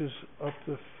big bunches up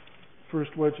the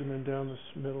first wedge and then down this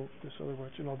other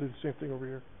wedge, and I'll do the same thing over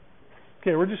here.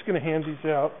 Okay, we're just going to hand these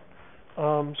out.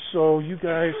 So you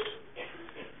guys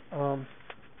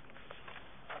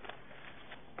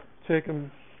take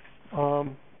them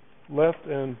left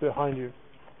and behind you.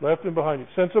 Left and behind you.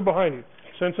 Send some behind you.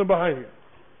 Send some behind you.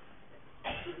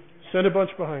 Send a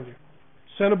bunch behind you.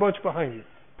 Send a bunch behind you.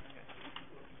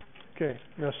 Okay.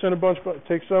 Now send a bunch.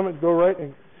 Take some and go right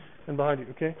and behind you.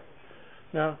 Okay.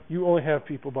 Now you only have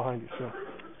people behind you, so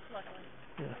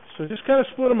yeah. So just kind of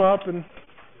split them up and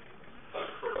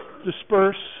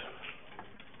disperse.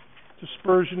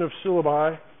 Dispersion of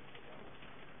syllabi.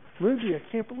 Lindsay, I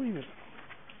can't believe it.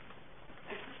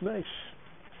 Nice.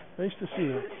 Nice to see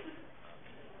you.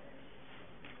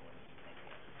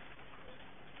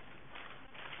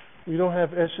 We don't have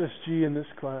SSG in this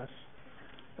class,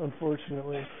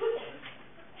 unfortunately.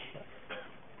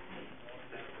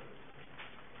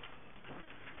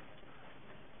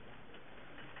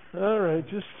 All right,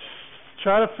 just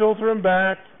try to filter them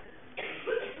back,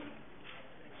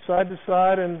 side to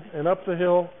side and up the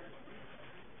hill.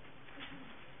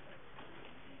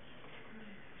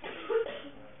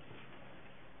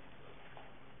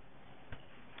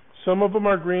 Some of them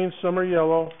are green, some are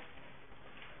yellow.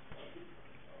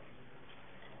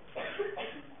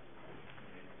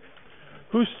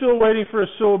 Who's still waiting for a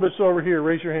syllabus over here?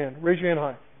 Raise your hand. Raise your hand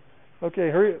high. Okay,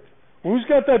 hurry up. Who's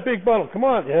got that big bundle? Come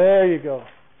on. There you go.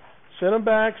 Send them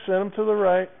back. Send them to the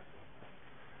right.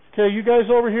 Okay, you guys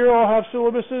over here all have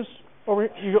syllabuses? Over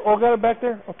here? You all got it back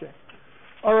there? Okay.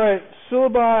 All right,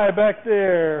 syllabi back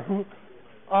there.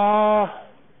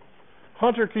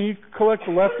 Hunter, can you collect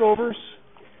the leftovers?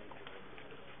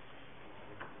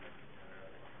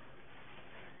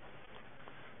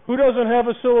 Who doesn't have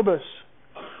a syllabus?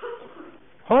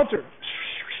 Hunter.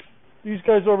 These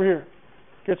guys over here.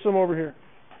 Get some over here.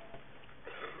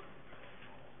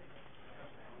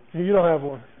 You don't have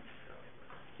one.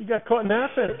 You got caught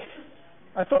napping.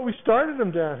 I thought we started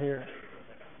them down here.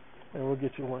 And we'll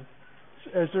get you one.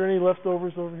 Is there any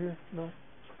leftovers over here? No? All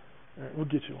right, we'll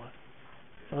get you one.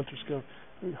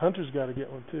 Hunter's got to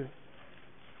get one too.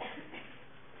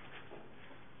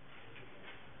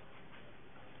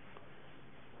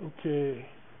 Okay.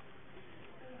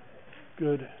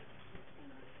 Good.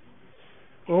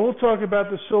 Well, we'll talk about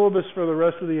the syllabus for the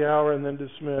rest of the hour and then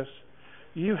dismiss.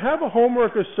 You have a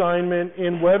homework assignment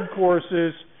in web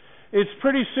courses It's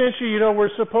pretty cinchy. You know, we're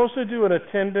supposed to do an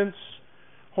attendance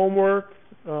homework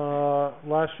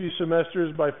last few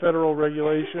semesters by federal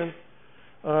regulation.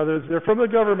 They're from the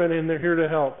government and they're here to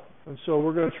help. And so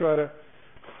we're going to try to...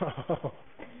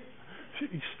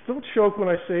 Don't choke when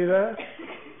I say that.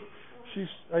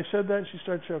 I said that and she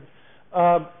started choking.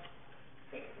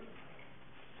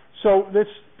 So that's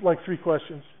like 3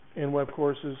 questions in web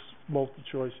courses, multiple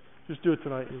choice. Just do it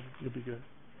tonight, you'll be good.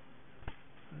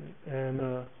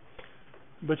 And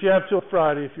but you have till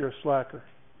Friday if you're a slacker,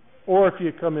 or if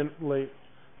you come in late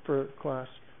for class.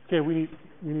 Okay, we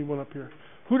need one up here.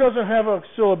 Who doesn't have a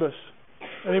syllabus?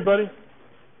 Anybody?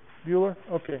 Bueller?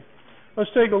 Okay.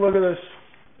 Let's take a look at this.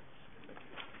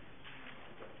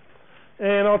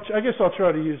 And I guess I'll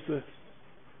try to use the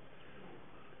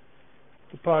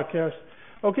podcast.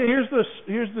 Okay, here's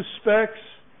the specs.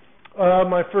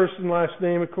 My first and last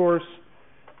name, of course.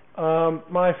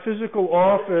 My physical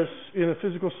office in the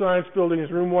physical science building is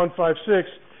room 156,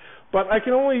 but I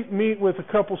can only meet with a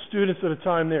couple students at a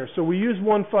time there. So we use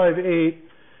 158,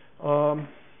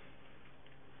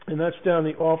 and that's down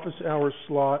the office hours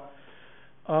slot.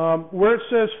 Where it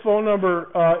says phone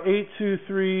number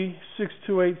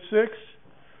 823-6286,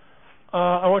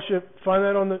 I want you to find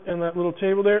that on that little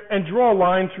table there and draw a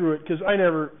line through it, because I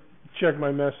never check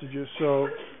my messages, so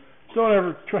don't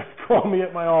ever try to call me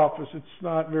at my office. It's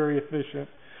not very efficient.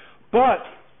 But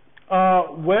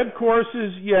web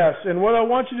courses, yes. And what I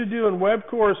want you to do in web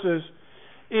courses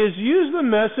is use the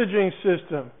messaging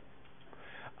system.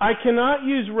 I cannot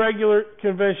use regular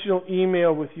conventional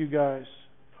email with you guys,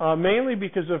 mainly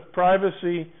because of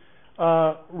privacy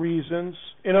reasons.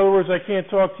 In other words, I can't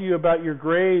talk to you about your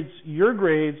grades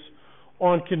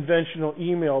on conventional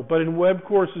email, but in web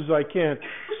courses I can.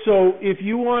 So if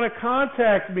you want to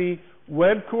contact me,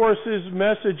 web courses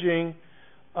messaging,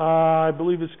 I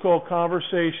believe it's called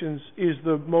Conversations, is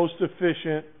the most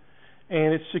efficient,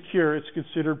 and it's secure. It's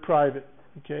considered private.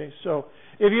 Okay, so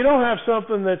if you don't have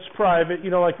something that's private,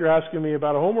 like you're asking me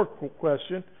about a homework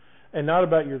question and not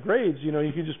about your grades, you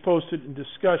can just post it in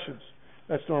discussions.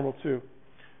 That's normal too.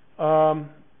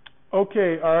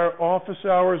 Okay, our office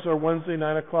hours are Wednesday,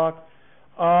 9 o'clock.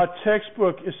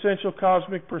 Textbook, Essential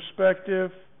Cosmic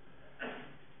Perspective.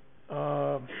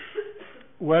 Websites,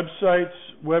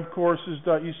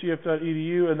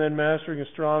 webcourses.ucf.edu, and then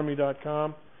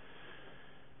masteringastronomy.com.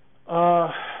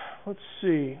 Let's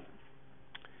see.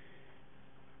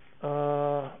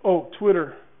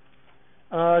 Twitter.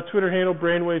 Twitter handle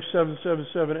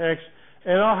brainwave777x,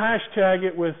 and I'll hashtag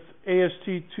it with AST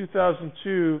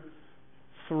 2002-3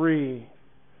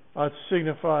 to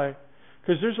signify,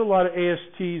 because there's a lot of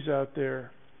ASTs out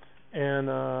there, and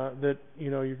that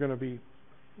you're going to be,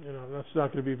 that's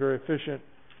not going to be very efficient.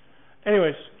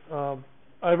 Anyways,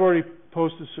 I've already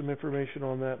posted some information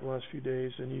on that in the last few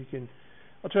days, and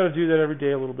I'll try to do that every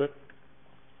day a little bit.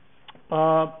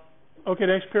 Okay,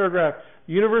 next paragraph.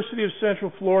 University of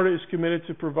Central Florida is committed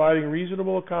to providing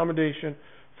reasonable accommodation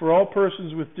for all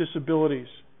persons with disabilities.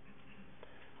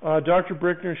 Dr.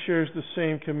 Brickner shares the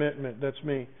same commitment. That's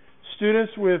me.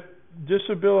 Students with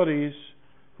disabilities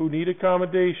who need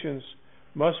accommodations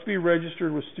must be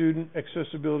registered with Student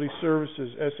Accessibility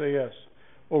Services, SAS,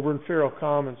 over in Farrell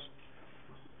Commons.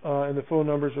 And the phone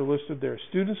numbers are listed there.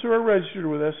 Students who are registered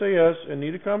with SAS and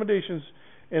need accommodations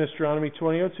in Astronomy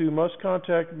 2002 must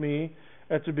contact me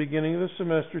at the beginning of the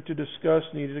semester to discuss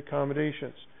needed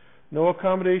accommodations. No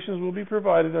accommodations will be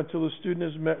provided until the student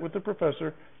has met with the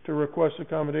professor to request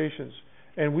accommodations,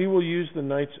 and we will use the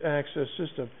Knights Access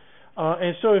system.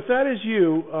 And so if that is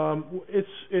you,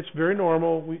 it's very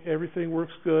normal. Everything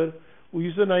works good. We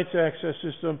use the Knights Access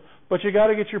system, but you got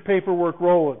to get your paperwork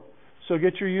rolling. So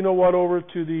get your you-know-what over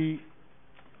to the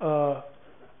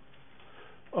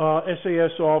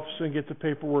SAS office and get the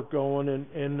paperwork going.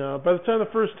 And by the time the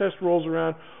first test rolls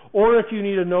around, or if you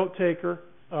need a note taker,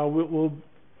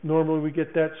 normally we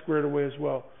get that squared away as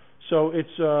well. So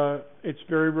it's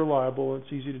very reliable and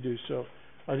it's easy to do. So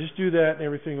just do that and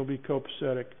everything will be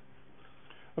copacetic.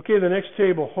 Okay, the next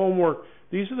table, homework.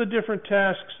 These are the different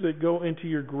tasks that go into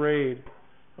your grade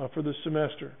for the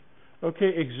semester.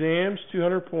 Okay, exams,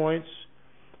 200 points.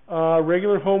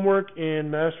 Regular homework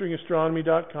in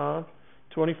masteringastronomy.com,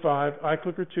 25.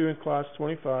 iClicker 2 in class,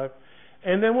 25.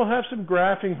 And then we'll have some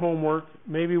graphing homework,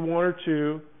 maybe 1 or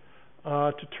 2,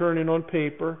 to turn in on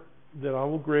paper that I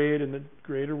will grade, and the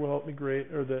grader will help me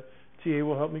grade, or the TA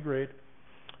will help me grade.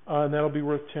 And that'll be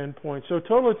worth 10 points. So a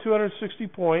total of 260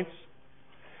 points.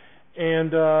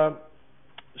 And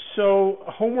so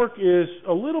homework is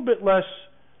a little bit less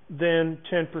than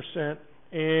 10%,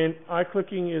 and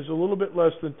iClicking is a little bit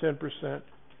less than 10%.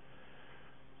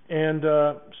 And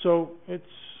so it's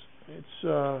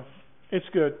It's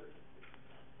good.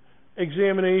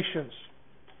 Examinations.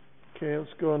 Okay, let's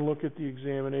go and look at the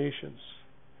examinations.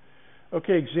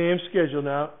 Okay, exam schedule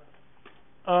now.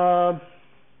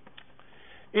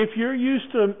 If you're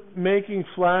used to making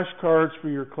flashcards for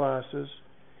your classes,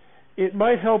 it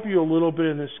might help you a little bit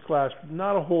in this class, but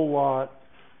not a whole lot.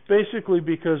 Basically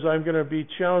because I'm going to be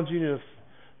challenging you to,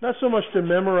 not so much to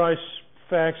memorize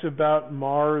facts about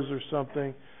Mars or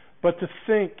something, but to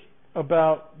think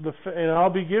about and I'll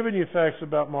be giving you facts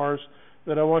about Mars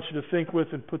that I want you to think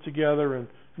with and put together and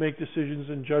make decisions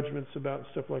and judgments about and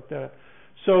stuff like that.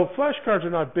 So flashcards are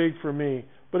not big for me,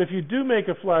 but if you do make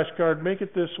a flashcard, make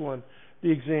it this one, the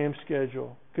exam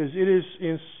schedule, because it is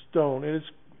in stone. It is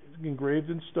engraved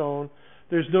in stone.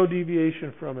 There's no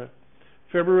deviation from it.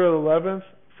 February 11th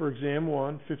for exam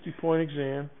 1, 50-point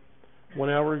exam,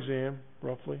 1-hour exam,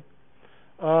 roughly.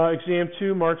 Exam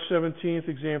 2, March 17th,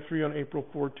 exam 3 on April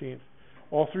 14th.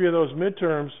 All three of those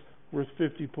midterms worth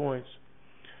 50 points.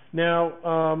 Now,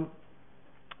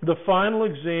 the final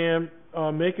exam,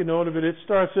 make a note of it. It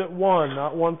starts at 1,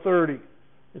 not 1:30.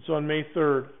 It's on May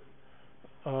 3rd.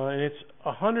 And it's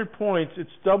 100 points.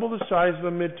 It's double the size of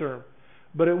a midterm.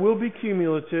 But it will be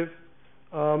cumulative.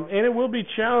 And it will be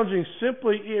challenging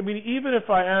simply, I mean, even if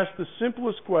I ask the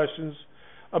simplest questions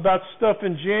about stuff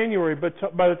in January,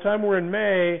 but by the time we're in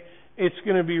May, it's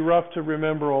going to be rough to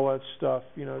remember all that stuff,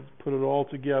 you know, put it all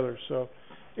together. So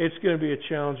it's going to be a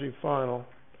challenging final,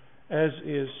 as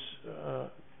is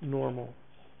normal.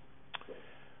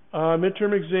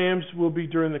 Midterm exams will be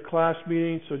during the class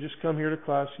meeting, so just come here to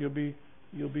class. You'll be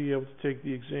able to take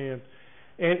the exam.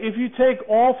 And if you take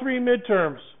all three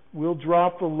midterms, we'll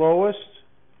drop the lowest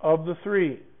of the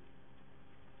three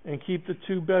and keep the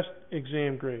two best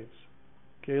exam grades.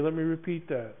 Okay, let me repeat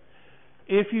that.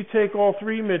 If you take all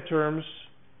three midterms,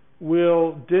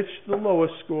 we'll ditch the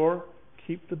lowest score,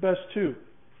 keep the best two.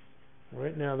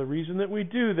 Right now, the reason that we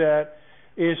do that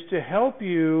is to help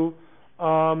you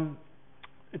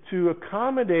to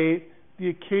accommodate the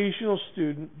occasional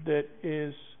student that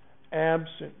is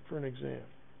absent for an exam.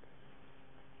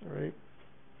 All right,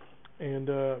 and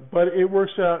but it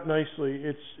works out nicely.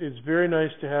 It's very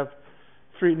nice to have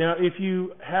three. Now, if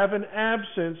you have an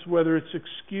absence, whether it's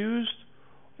excused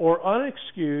or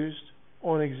unexcused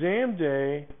on exam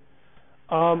day,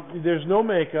 there's no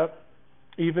makeup,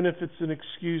 even if it's an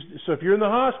excused. So if you're in the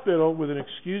hospital with an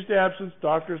excused absence,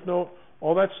 doctor's note,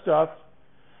 all that stuff,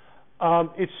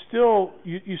 it's still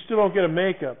you still don't get a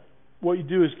makeup. What you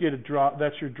do is get a drop.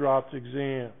 That's your dropped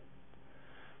exam.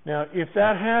 Now, if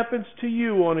that happens to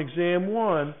you on exam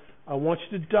 1, I want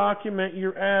you to document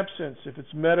your absence. If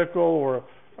it's medical or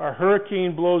a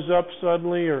hurricane blows up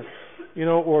suddenly, or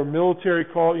or military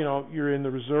call, you're in the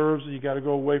reserves and you got to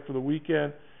go away for the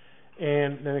weekend,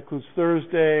 and that includes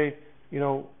Thursday.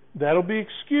 That'll be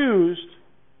excused,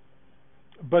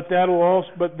 but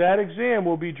that exam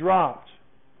will be dropped.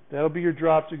 That'll be your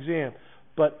dropped exam.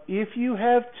 But if you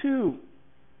have two,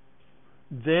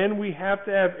 then we have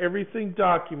to have everything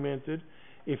documented.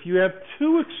 If you have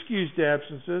two excused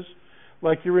absences,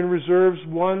 like you're in reserves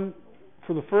one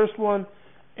for the first one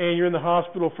and you're in the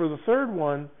hospital for the third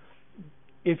one,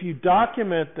 if you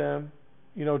document them,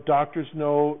 doctor's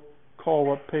note,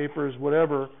 call-up papers,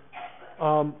 whatever,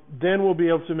 then we'll be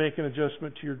able to make an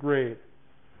adjustment to your grade.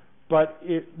 But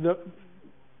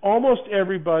almost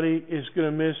everybody is going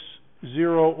to miss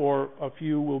 0, or a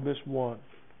few will miss 1.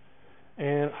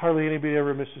 And hardly anybody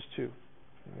ever misses 2.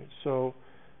 Right? So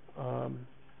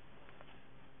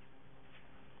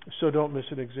don't miss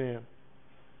an exam.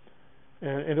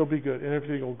 And it'll be good, and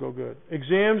everything will go good.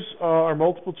 Exams are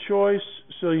multiple choice,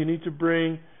 so you need to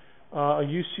bring a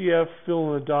UCF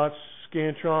fill-in-the-dots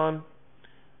Scantron.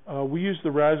 We use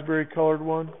the raspberry colored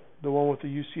one, the one with the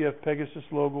UCF Pegasus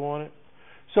logo on it.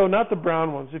 So not the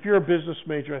brown ones. If you're a business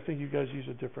major, I think you guys use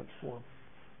a different form.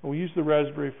 We use the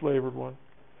raspberry flavored one.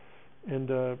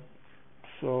 And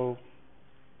so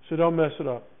don't mess it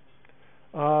up.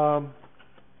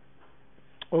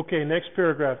 Okay, next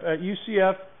paragraph. At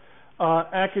UCF,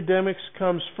 academics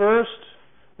comes first.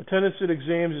 Attendance at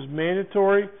exams is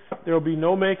mandatory. There will be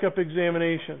no makeup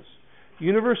examinations.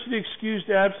 University excused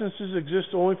absences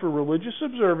exist only for religious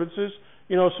observances,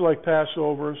 so like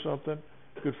Passover or something,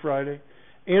 Good Friday.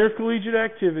 Intercollegiate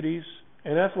activities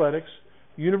and athletics,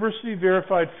 university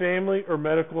verified family or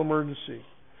medical emergency.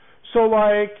 So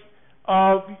like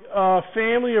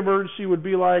family emergency would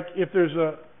be like if there's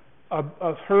a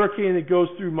hurricane that goes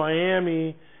through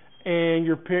Miami and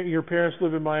your parents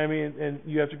live in Miami and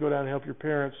you have to go down and help your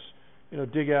parents,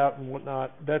 dig out and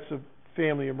whatnot. That's a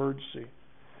family emergency.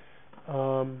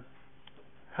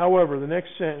 However, the next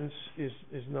sentence is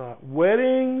not.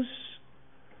 Weddings,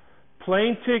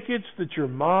 plane tickets that your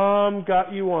mom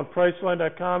got you on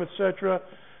Priceline.com, etc.,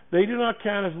 they do not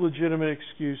count as legitimate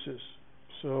excuses.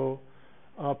 So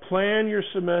plan your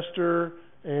semester,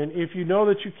 and if you know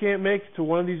that you can't make it to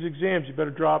one of these exams, you better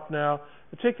drop now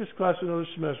and take this class another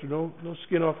semester. No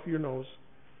skin off your nose.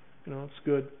 You know, it's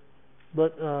good.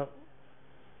 But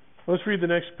let's read the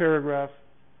next paragraph.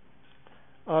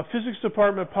 Physics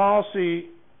department policy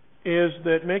is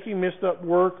that making missed up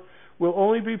work will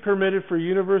only be permitted for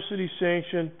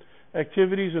university-sanctioned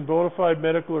activities and bona fide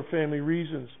medical or family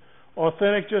reasons.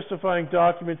 Authentic justifying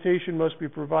documentation must be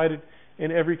provided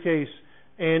in every case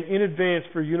and in advance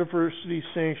for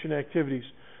university-sanctioned activities.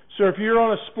 So if you're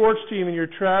on a sports team and you're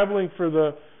traveling for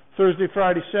the Thursday,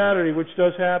 Friday, Saturday, which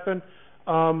does happen,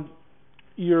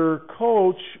 your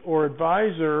coach or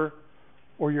advisor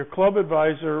or your club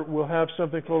advisor will have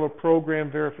something called a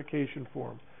program verification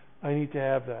form. I need to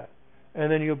have that.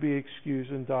 And then you'll be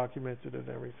excused and documented and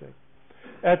everything.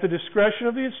 At the discretion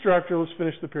of the instructor, let's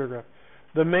finish the paragraph.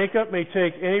 The makeup may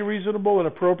take any reasonable and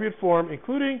appropriate form,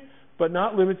 including but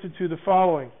not limited to the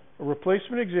following: a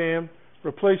replacement exam,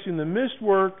 replacing the missed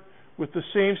work with the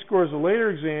same score as a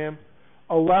later exam,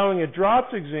 allowing a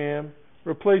dropped exam,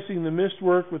 replacing the missed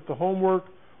work with the homework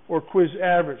or quiz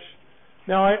average.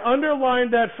 Now, I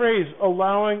underlined that phrase,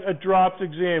 allowing a dropped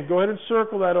exam. Go ahead and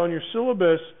circle that on your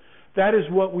syllabus. That is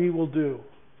what we will do.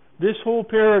 This whole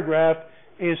paragraph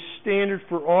is standard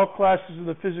for all classes in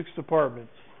the physics department.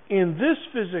 In this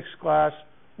physics class,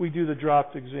 we do the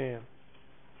dropped exam.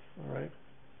 All right.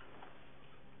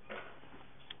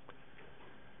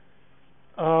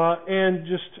 And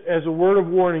just as a word of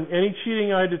warning, any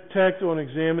cheating I detect on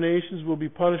examinations will be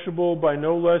punishable by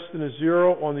no less than a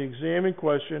 0 on the exam in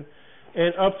question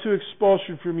and up to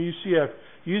expulsion from UCF.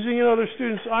 Using another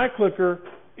student's iClicker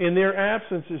in their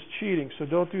absence is cheating, so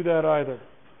don't do that either.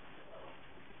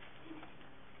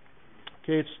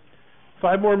 Okay, it's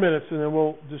 5 more minutes and then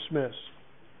we'll dismiss.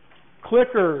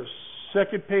 Clickers,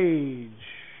 second page.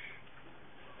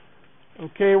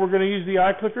 Okay, we're going to use the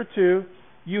iClicker 2.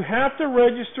 You have to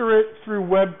register it through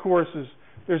web courses.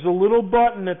 There's a little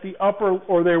button at the upper,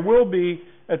 or there will be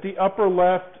at the upper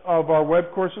left of our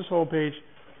web courses homepage,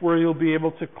 where you'll be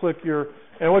able to click your,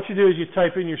 and what you do is you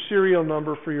type in your serial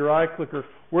number for your iClicker.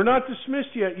 We're not dismissed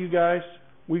yet, you guys.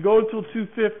 We go until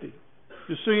 2:50,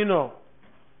 just so you know.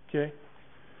 Okay?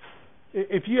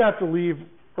 If you have to leave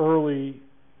early,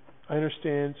 I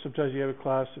understand sometimes you have a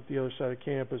class at the other side of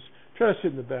campus. Try to sit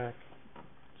in the back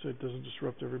so it doesn't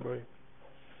disrupt everybody.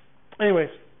 Anyways,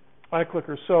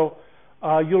 iClicker. So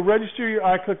you'll register your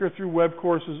iClicker through web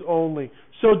courses only.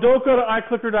 So don't go to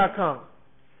iClicker.com.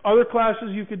 Other classes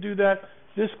you could do that.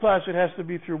 This class it has to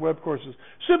be through web courses.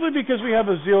 Simply because we have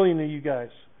a zillion of you guys.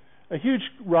 A huge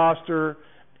roster,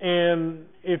 and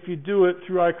if you do it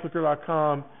through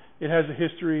iClicker.com, it has a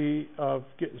history of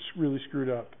getting really screwed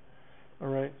up. All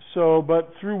right. So,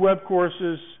 but through web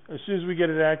courses, as soon as we get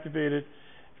it activated,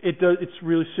 it's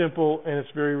really simple and it's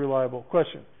very reliable.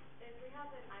 Question?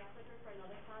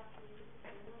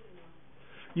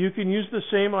 You can use the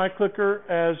same iClicker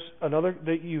as another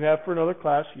that you have for another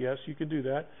class. Yes, you can do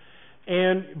that.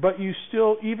 But you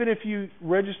still, even if you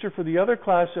register for the other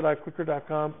class at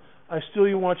iClicker.com, I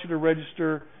still want you to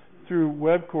register through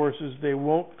web courses. They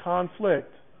won't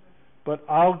conflict, but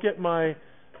I'll get my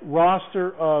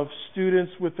roster of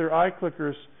students with their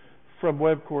iClickers from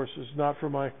web courses, not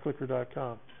from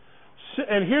iClicker.com. So,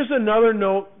 and here's another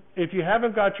note: if you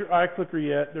haven't got your iClicker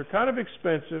yet, they're kind of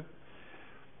expensive.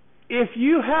 If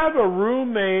you have a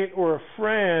roommate or a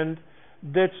friend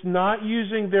that's not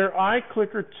using their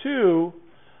iClicker 2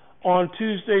 on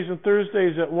Tuesdays and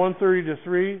Thursdays at 1:30 to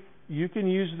 3, you can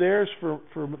use theirs for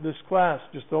this class.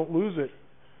 Just don't lose it.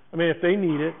 I mean, if they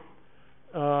need it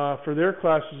for their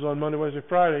classes on Monday, Wednesday,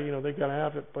 Friday, you know, they got to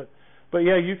have it. But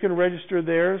yeah, you can register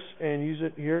theirs and use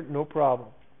it here, no problem.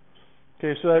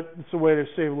 Okay, so that's a way to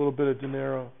save a little bit of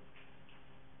dinero.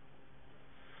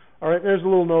 All right, there's a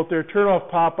little note there. Turn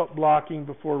off pop-up blocking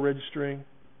before registering.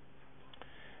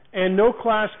 And no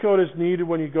class code is needed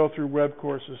when you go through web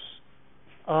courses.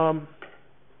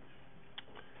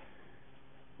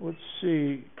 Let's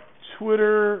see.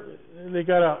 Twitter, they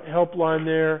got a helpline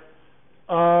there.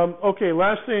 Okay,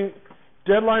 last thing.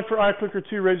 Deadline for iClicker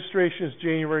 2 registration is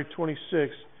January 26th.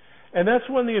 And that's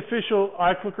when the official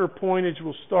iClicker pointage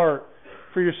will start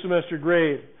for your semester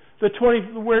grade. The 20,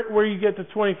 where you get the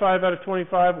 25 out of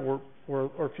 25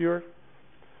 or fewer.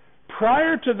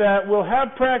 Prior to that, we'll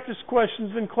have practice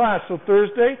questions in class. So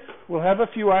Thursday, we'll have a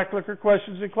few iClicker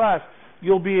questions in class.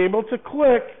 You'll be able to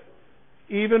click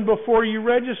even before you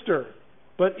register.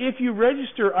 But if you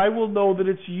register, I will know that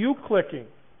it's you clicking.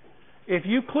 If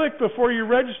you click before you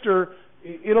register,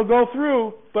 it'll go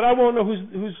through, but I won't know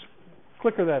whose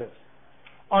clicker that is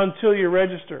until you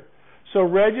register. So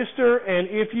register, and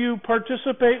if you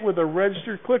participate with a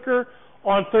registered clicker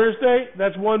on Thursday,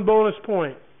 that's 1 bonus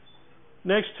point.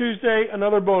 Next Tuesday,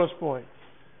 another bonus point.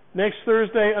 Next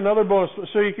Thursday, another bonus.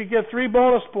 So you could get 3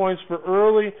 bonus points for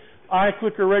early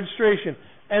iClicker registration.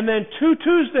 And then 2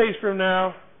 Tuesdays from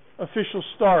now, official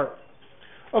start.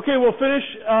 Okay, we'll finish,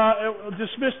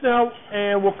 dismiss now,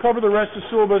 and we'll cover the rest of the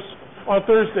syllabus on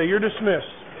Thursday. You're dismissed.